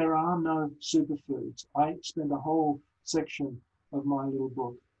 and there are no superfoods. I spend a whole section of my little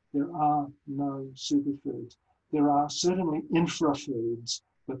book. There are no superfoods. There are certainly infrafoods,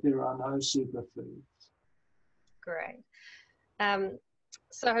 but there are no superfoods. Great.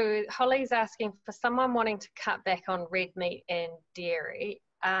 So Holly's asking, for someone wanting to cut back on red meat and dairy,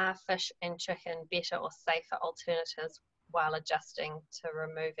 are fish and chicken better or safer alternatives while adjusting to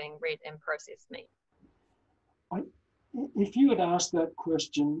removing red and processed meat? If you had asked that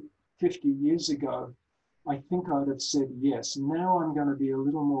question 50 years ago, I think I'd have said yes. Now I'm going to be a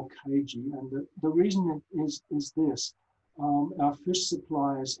little more cagey, and the reason is this. Our fish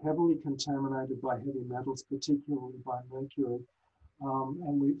supply is heavily contaminated by heavy metals, particularly by mercury,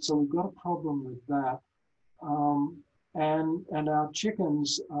 so we've got a problem with that. And our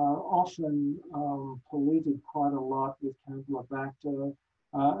chickens are often polluted quite a lot with Campylobacter,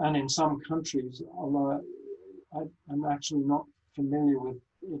 and in some countries, although I'm actually not familiar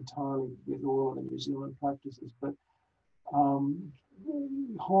entirely with all of the New Zealand practices, but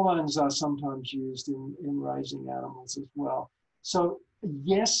hormones are sometimes used in raising animals as well. So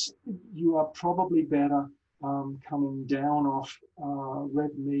yes, you are probably better coming down off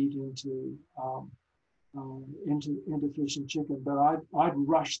red meat into fish and chicken, but I'd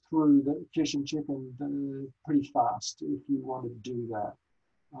rush through the fish and chicken pretty fast if you want to do that,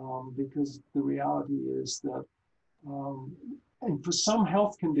 because the reality is that, and for some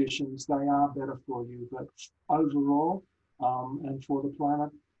health conditions, they are better for you, but overall, and for the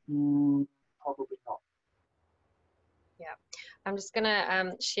planet, probably not. Yeah, I'm just going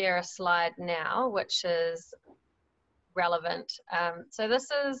to share a slide now, which is relevant. So this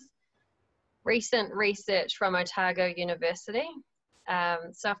is recent research from Otago University.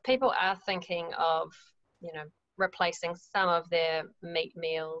 So if people are thinking of, replacing some of their meat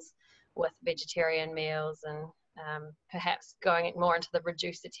meals with vegetarian meals and perhaps going more into the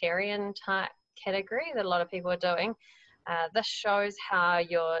reducitarian type category that a lot of people are doing, this shows how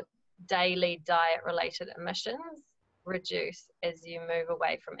your daily diet related emissions reduce as you move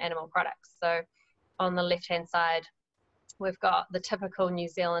away from animal products. So on the left hand side, we've got the typical New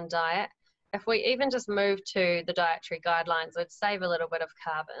Zealand diet. If we even just move to the dietary guidelines, it'd save a little bit of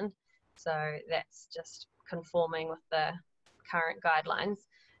carbon. So that's just conforming with the current guidelines.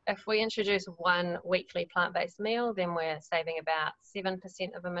 If we introduce one weekly plant-based meal, then we're saving about 7%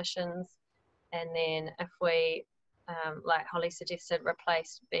 of emissions. And then if we, like Holly suggested,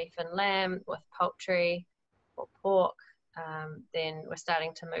 replace beef and lamb with poultry or pork, then we're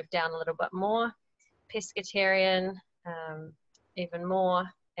starting to move down a little bit more. Pescatarian, even more.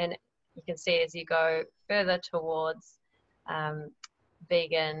 And you can see as you go further towards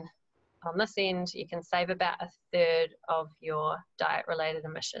vegan, on this end, you can save about 1/3 of your diet-related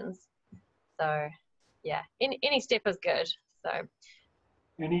emissions. So, yeah, any step is good. So,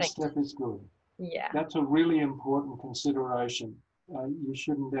 any step is good. Yeah, that's a really important consideration. You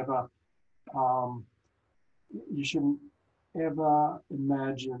shouldn't ever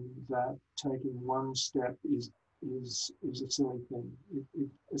imagine that taking one step is a silly thing.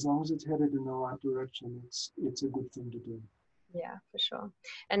 As long as it's headed in the right direction, it's a good thing to do. Yeah, for sure.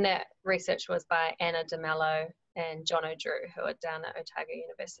 And that research was by Anna DeMello and John O'Drew, who are down at Otago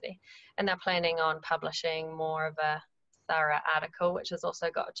University. And they're planning on publishing more of a thorough article, which has also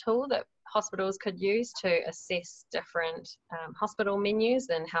got a tool that hospitals could use to assess different hospital menus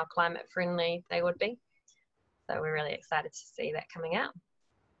and how climate friendly they would be. So we're really excited to see that coming out.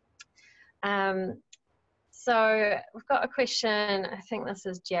 So we've got a question, I think this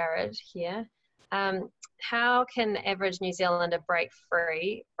is Jared here. How can the average New Zealander break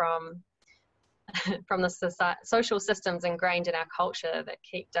free from the social systems ingrained in our culture that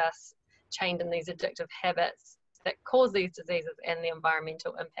kept us chained in these addictive habits that cause these diseases and the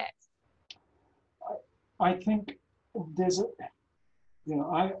environmental impacts? I think there's a,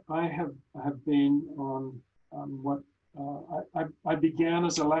 I have been on what I began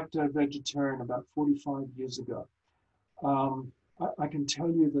as a lacto-vegetarian about 45 years ago. I can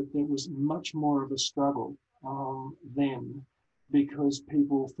tell you that there was much more of a struggle then, because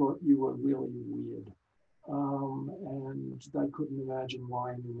people thought you were really weird, and they couldn't imagine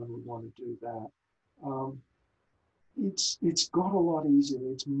why anyone would want to do that. It's got a lot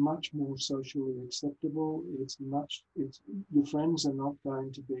easier. It's much more socially acceptable. Your friends are not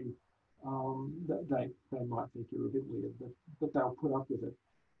going to be, they might think you're a bit weird, but they'll put up with it.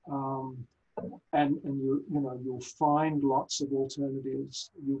 And you'll find lots of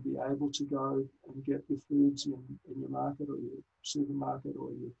alternatives. You'll be able to go and get your foods in your market or your supermarket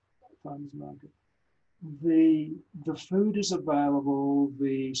or your farmer's market. The food is available.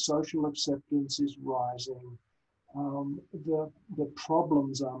 The social acceptance is rising. The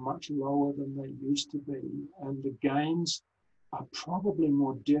problems are much lower than they used to be, and the gains are probably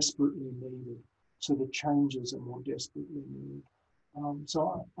more desperately needed. So the changes are more desperately needed.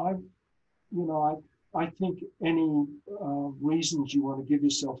 So I think any reasons you want to give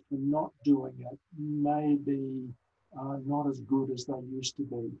yourself for not doing it may be not as good as they used to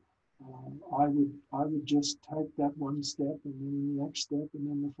be. I would just take that one step, and then the next step, and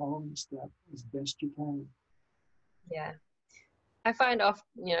then the following step as best you can. Yeah, I find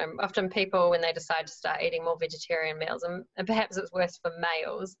often people, when they decide to start eating more vegetarian meals, and perhaps it's worse for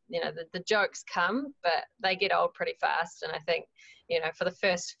males, the jokes come, but they get old pretty fast. And I think, for the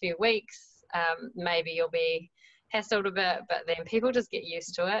first few weeks, maybe you'll be hassled a bit, but then people just get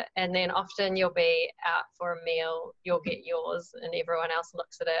used to it. And then often you'll be out for a meal, you'll get yours, and everyone else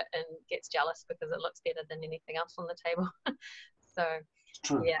looks at it and gets jealous because it looks better than anything else on the table. So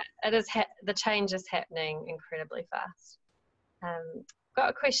yeah, it is. The change is happening incredibly fast. Got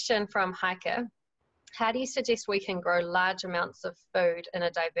a question from Hiker. How do you suggest we can grow large amounts of food in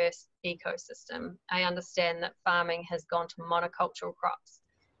a diverse ecosystem? I understand that farming has gone to monocultural crops,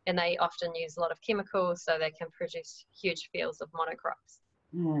 and they often use a lot of chemicals, so they can produce huge fields of monocrops.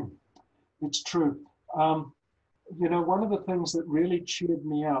 It's true. One of the things that really cheered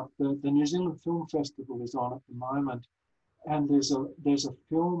me up, the New Zealand Film Festival is on at the moment. And there's a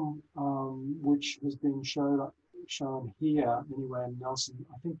film which has been shown here anyway in Nelson,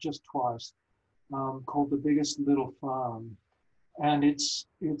 I think just twice, called The Biggest Little Farm, and it's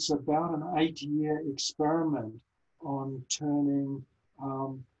about an 8-year experiment on turning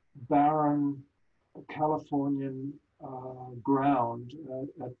barren Californian ground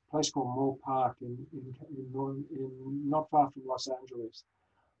at a place called Moore Park in not far from Los Angeles.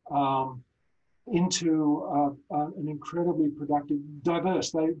 Into an incredibly productive,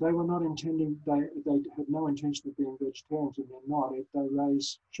 diverse. They were not intending. They had no intention of being vegetarians, and they're not. They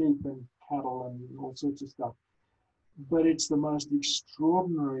raise sheep and cattle and all sorts of stuff. But it's the most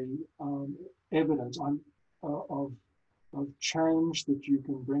extraordinary evidence of change that you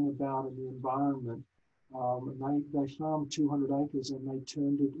can bring about in the environment. And they farmed 200 acres, and they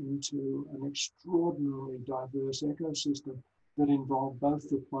turned it into an extraordinarily diverse ecosystem that involved both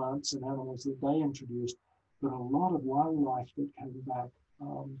the plants and animals that they introduced, but a lot of wildlife that came back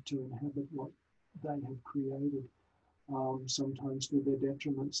to inhabit what they had created, sometimes to their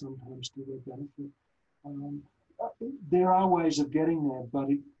detriment, sometimes to their benefit. There are ways of getting there, but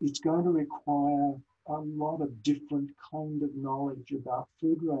it's going to require a lot of different kind of knowledge about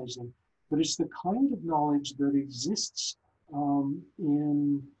food raising, but it's the kind of knowledge that exists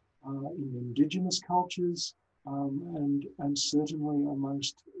in indigenous cultures, and certainly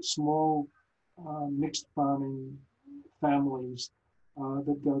amongst small mixed farming families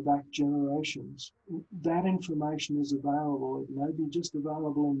that go back generations. That information is available. It may be just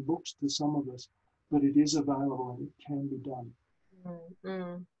available in books to some of us, but it is available and it can be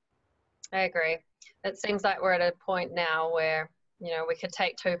done. I agree. It seems like we're at a point now where, we could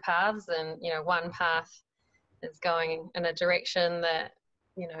take two paths, and, one path is going in a direction that,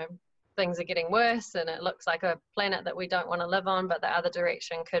 things are getting worse and it looks like a planet that we don't want to live on, but the other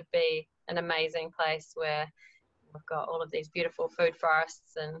direction could be an amazing place where we've got all of these beautiful food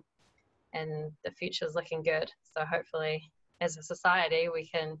forests and and the future's looking good. So hopefully, as a society, we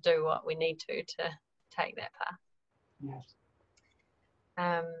can do what we need to take that path. Yes.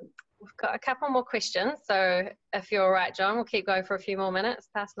 We've got a couple more questions, so if you're all right, John, we'll keep going for a few more minutes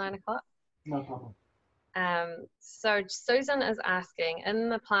past 9 o'clock. No problem. So Susan is asking, in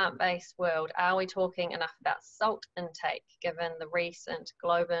the plant-based world, are we talking enough about salt intake given the recent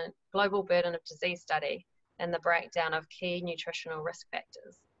global burden of disease study and the breakdown of key nutritional risk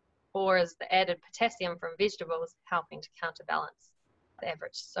factors? Or is the added potassium from vegetables helping to counterbalance the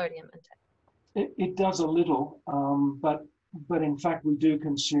average sodium intake? It does a little, but in fact we do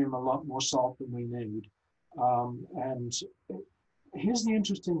consume a lot more salt than we need. And here's the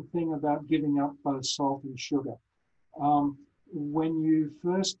interesting thing about giving up both salt and sugar. When you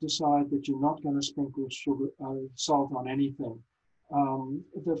first decide that you're not going to sprinkle salt on anything,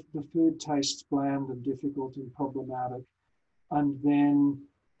 the food tastes bland and difficult and problematic. And then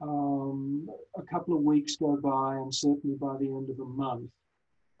a couple of weeks go by, and certainly by the end of a month,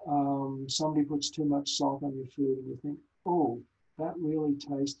 somebody puts too much salt on your food and you think, oh, that really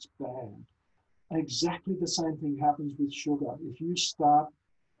tastes bad. Exactly the same thing happens with sugar. If you start,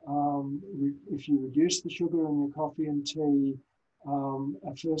 if you reduce the sugar in your coffee and tea,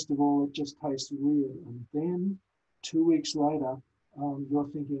 first of all, it just tastes weird. And then 2 weeks later, you're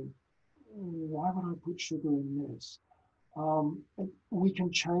thinking, why would I put sugar in this? We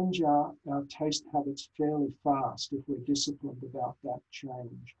can change our taste habits fairly fast if we're disciplined about that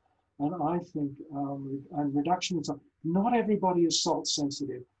change. And I think, and reduction in salt, not everybody is salt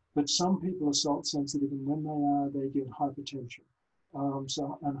sensitive, but some people are salt sensitive, and when they are, they get hypertension.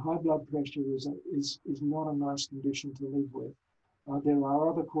 And high blood pressure is not a nice condition to live with. There are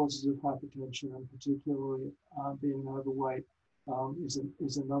other causes of hypertension, and particularly being overweight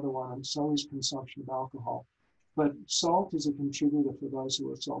is another one, and so is consumption of alcohol. But salt is a contributor for those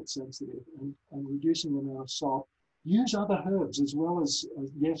who are salt sensitive, and reducing the amount of salt. Use other herbs as well as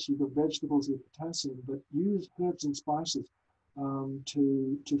yes, you've got vegetables with potassium, but use herbs and spices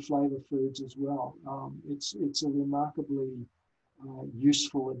to flavor foods as well. It's a remarkably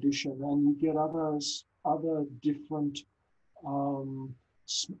useful addition, and you get other different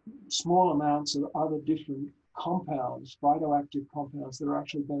small amounts of other different compounds, phytoactive compounds that are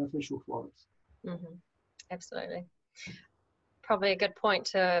actually beneficial for us. Mm-hmm. Absolutely. Probably a good point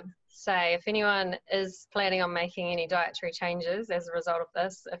to say, if anyone is planning on making any dietary changes as a result of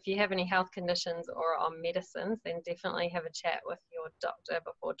this, if you have any health conditions or on medicines, then definitely have a chat with your doctor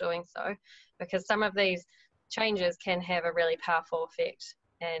before doing so, because some of these changes can have a really powerful effect.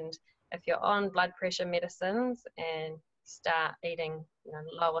 And if you're on blood pressure medicines and start eating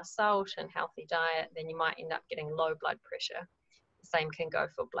lower salt and healthy diet, then you might end up getting low blood pressure. The same can go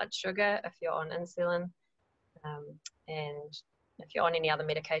for blood sugar if you're on insulin. And if you're on any other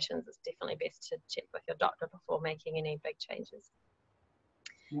medications, it's definitely best to check with your doctor before making any big changes.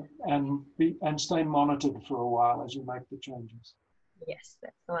 Yeah, and stay monitored for a while as you make the changes. Yes,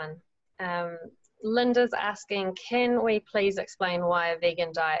 that's the one. Linda's asking, can we please explain why a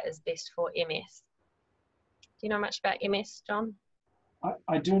vegan diet is best for MS? Do you know much about MS, John?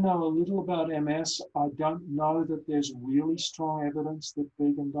 I do know a little about MS. I don't know that there's really strong evidence that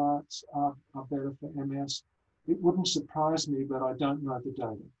vegan diets are better for MS. It wouldn't surprise me, but I don't know the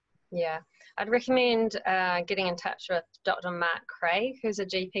data. Yeah, I'd recommend getting in touch with Dr. Mark Craig, who's a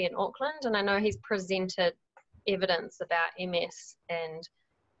GP in Auckland, and I know he's presented evidence about MS, and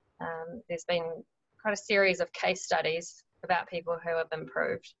there's been quite a series of case studies about people who have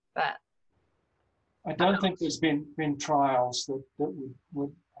improved, but I don't think there's been trials that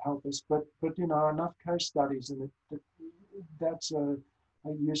would help us, but enough case studies, and that's a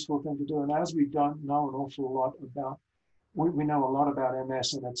useful thing to do. And as we don't know an awful lot about, we know a lot about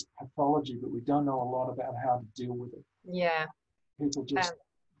MS and its pathology, but we don't know a lot about how to deal with it. Yeah. People just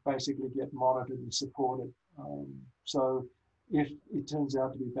basically get monitored and supported. So if it turns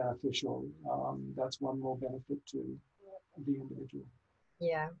out to be beneficial, that's one more benefit to the individual.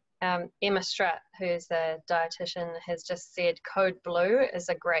 Yeah. Emma Strutt, who's a dietitian, has just said Code Blue is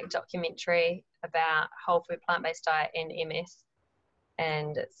a great documentary about whole food plant-based diet and MS.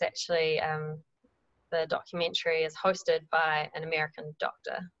 And it's actually, the documentary is hosted by an American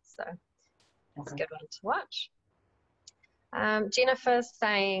doctor. So it's a good one to watch. Jennifer's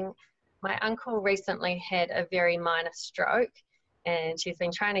saying, my uncle recently had a very minor stroke, and she's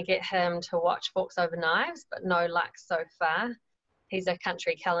been trying to get him to watch Forks Over Knives, but no luck so far. He's a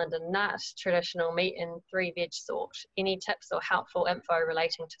country calendar nut, traditional meat and 3 veg sort. Any tips or helpful info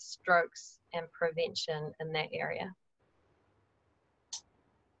relating to strokes and prevention in that area?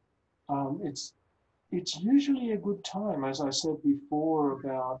 it's usually a good time, as I said before,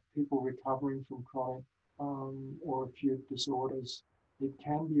 about people recovering from chronic or acute disorders. It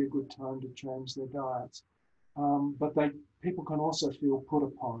can be a good time to change their diets. But people can also feel put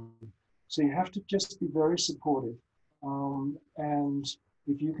upon. So you have to just be very supportive. And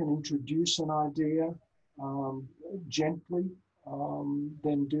if you can introduce an idea gently,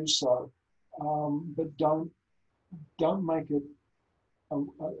 then do so. But don't make it a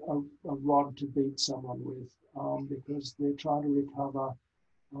rod to beat someone with, because they're trying to recover.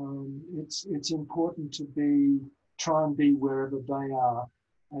 It's important to try and be wherever they are,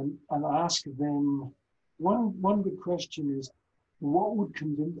 and ask them. One good question is,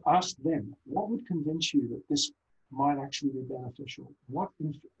 ask them what would convince you that this might actually be beneficial. What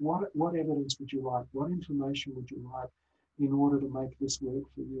evidence would you like? What information would you like in order to make this work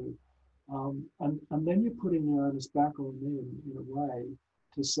for you? And then you're putting the onus back on them in a way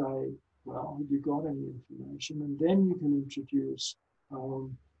to say, well, have you got any information? And then you can introduce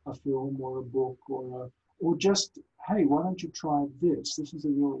a film or a book or just, hey, why don't you try this? This is a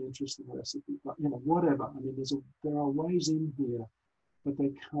really interesting recipe. But, whatever. I mean, there are ways in here, but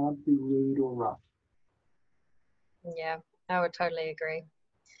they can't be rude or rough. Yeah, I would totally agree.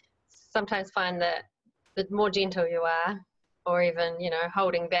 Sometimes find that the more gentle you are, or even,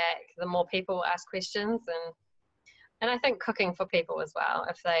 holding back, the more people ask questions. And I think cooking for people as well,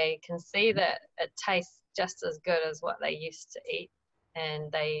 if they can see that it tastes just as good as what they used to eat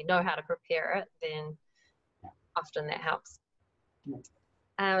and they know how to prepare it, then often that helps.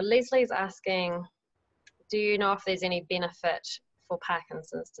 Leslie's asking, do you know if there's any benefit for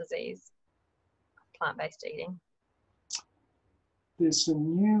Parkinson's disease, plant-based eating? There's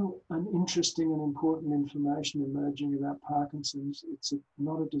some new and interesting and important information emerging about Parkinson's. It's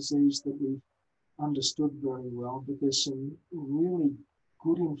not a disease that we've understood very well, but there's some really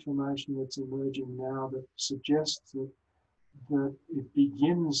good information that's emerging now that suggests that it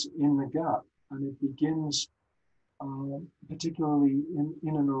begins in the gut, and it begins particularly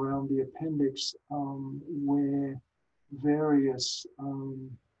in and around the appendix, where various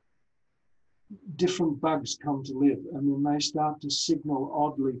different bugs come to live, and then they start to signal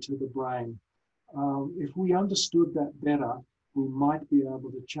oddly to the brain. If we understood that better, we might be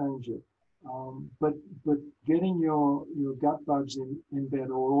able to change it. But getting your gut bugs in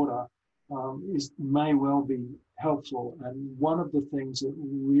better order may well be helpful. And one of the things that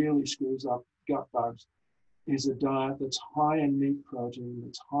really screws up gut bugs is a diet that's high in meat protein,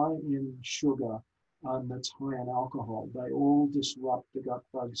 that's high in sugar, and that's high in alcohol. They all disrupt the gut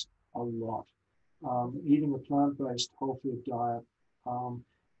bugs a lot. Eating a plant-based whole food diet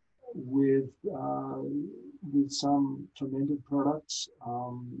with some fermented products,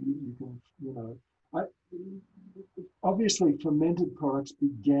 you can, obviously fermented products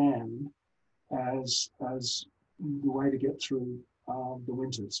began as the way to get through the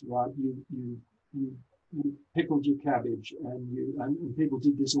winters, right? You pickled your cabbage, and people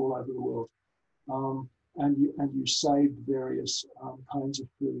did this all over the world. And you saved various kinds of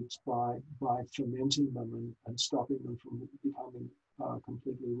foods by fermenting them and stopping them from becoming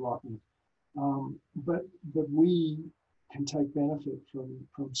completely rotten. But we can take benefit from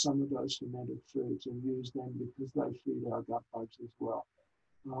some of those fermented foods and use them because they feed our gut bugs as well.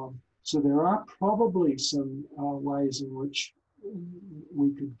 So there are probably some ways in which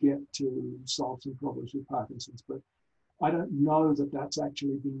we could get to solve some problems with Parkinson's, but I don't know that that's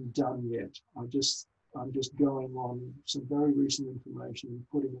actually been done yet. I'm just going on some very recent information and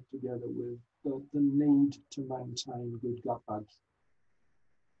putting it together with the need to maintain good gut bugs.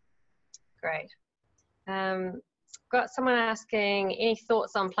 Great. Got someone asking, any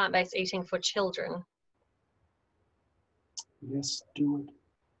thoughts on plant-based eating for children? Yes, do it.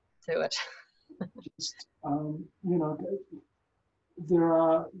 Do it. Just, there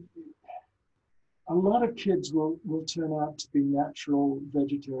are a lot of kids will turn out to be natural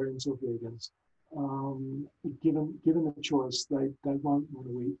vegetarians or vegans. Given the choice, they won't want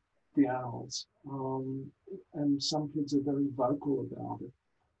to eat the animals. And some kids are very vocal about it.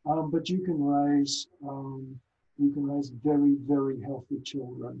 But you can raise very, very healthy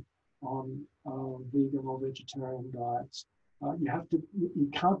children on vegan or vegetarian diets. You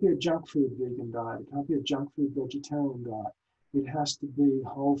can't be a junk food vegan diet. It can't be a junk food vegetarian diet. It has to be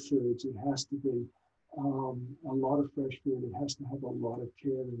whole foods. It has to be a lot of fresh food. It has to have a lot of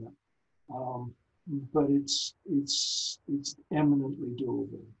care in it. But it's eminently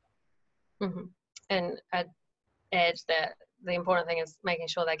doable. Mm-hmm. And I'd add that the important thing is making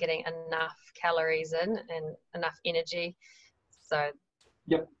sure they're getting enough calories in and enough energy. So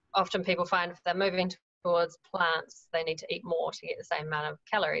yep. Often people find if they're moving towards plants, they need to eat more to get the same amount of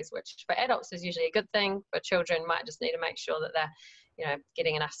calories, which for adults is usually a good thing. For children, might just need to make sure that they're,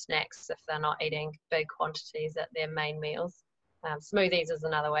 getting enough snacks if they're not eating big quantities at their main meals. Smoothies is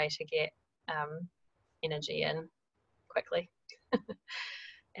another way to get energy in quickly,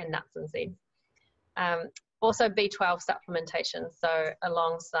 and nuts and seeds. Also B12 supplementation. So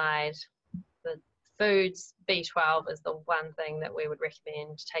alongside the foods, B12 is the one thing that we would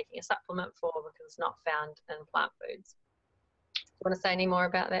recommend taking a supplement for, because it's not found in plant foods. Do you want to say any more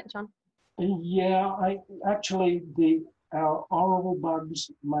about that, John? Yeah, our oral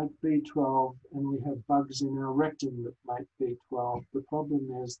bugs make B12, and we have bugs in our rectum that make B12. The problem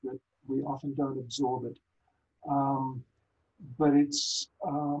is that we often don't absorb it. But it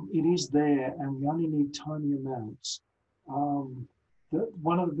is there, and we only need tiny amounts.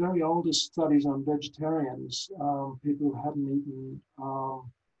 One of the very oldest studies on vegetarians, people who hadn't eaten,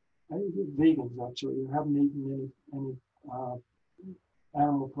 vegans actually, who haven't eaten any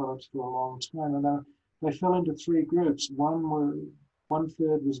animal products for a long time, and they fell into three groups. One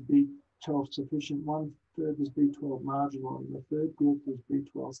third was B12 sufficient, one third was B12 marginal, and the third group was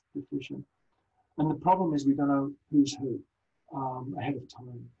B12 deficient. And the problem is we don't know who's who ahead of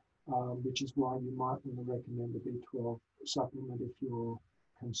time, which is why you might want to recommend a B12 supplement if you're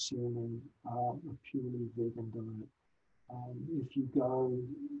consuming a purely vegan diet. If you go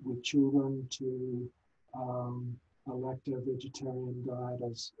with children to a lacto-vegetarian diet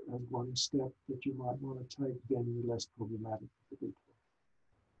as one step that you might want to take, then you're less problematic with the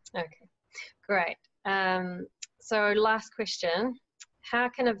B12. Okay, great. So last question. How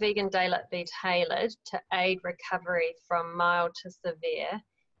can a vegan diet be tailored to aid recovery from mild to severe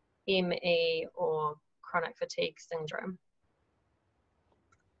ME or chronic fatigue syndrome?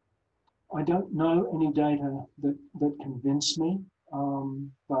 I don't know any data that convince me,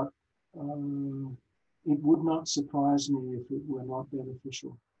 but it would not surprise me if it were not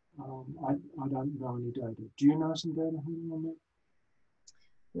beneficial. I don't know any data. Do you know some data on that?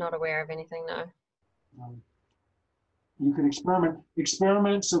 Not aware of anything, no. You could experiment.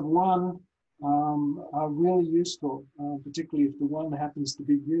 Experiments of one are really useful, particularly if the one happens to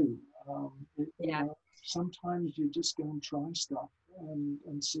be you. Sometimes you just go and try stuff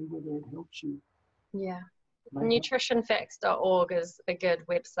and see whether it helps you. Yeah. Nutritionfacts.org is a good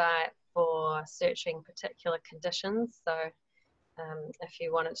website for searching particular conditions. So if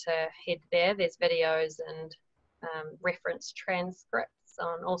you wanted to head there, there's videos and reference transcripts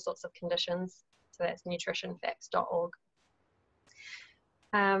on all sorts of conditions. So that's nutritionfacts.org.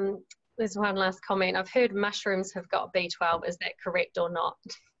 There's one last comment. I've heard mushrooms have got B12. Is that correct or not?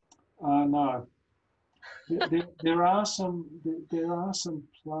 No. There are some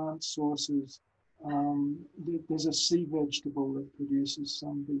plant sources. There's a sea vegetable that produces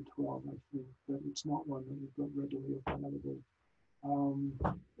some B12, I think, but it's not one that we've got readily available.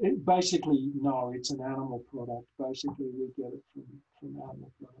 No, it's an animal product. Basically, we get it from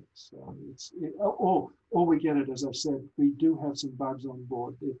animal products. So or we get it, as I said, we do have some bugs on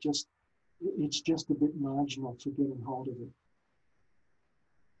board. It's just a bit marginal for getting hold of it.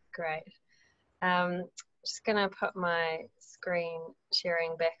 Great. Just going to put my screen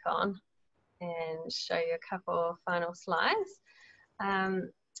sharing back on and show you a couple final slides.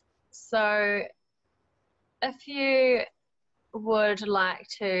 So if you would like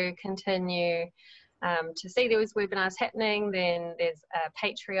to continue to see those webinars happening, then there's a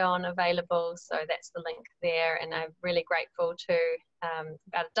Patreon available, so that's the link there, and I'm really grateful to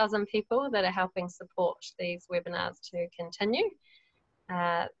about a dozen people that are helping support these webinars to continue.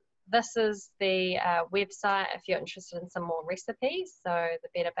 This is the website if you're interested in some more recipes, so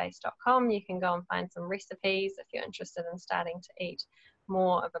thebetterbase.com. You can go and find some recipes if you're interested in starting to eat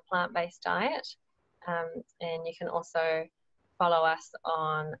more of a plant-based diet, and you can also follow us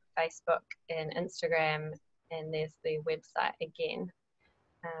on Facebook and Instagram, and there's the website again.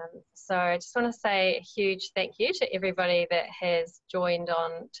 So I just want to say a huge thank you to everybody that has joined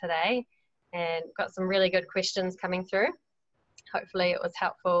on today, and got some really good questions coming through. Hopefully it was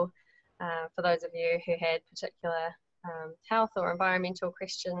helpful for those of you who had particular health or environmental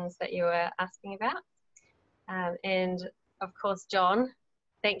questions that you were asking about. And of course, John,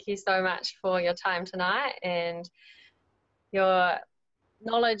 thank you so much for your time tonight, and your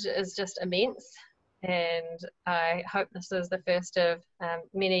knowledge is just immense, and I hope this is the first of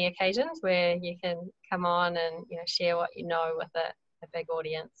many occasions where you can come on and share what you know with a big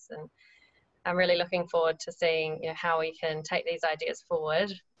audience. And I'm really looking forward to seeing how we can take these ideas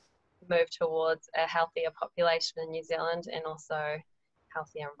forward, move towards a healthier population in New Zealand, and also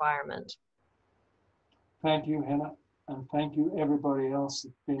healthier environment. Thank you, Hannah, and thank you everybody else.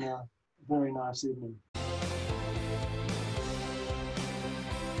 It's been very nice evening.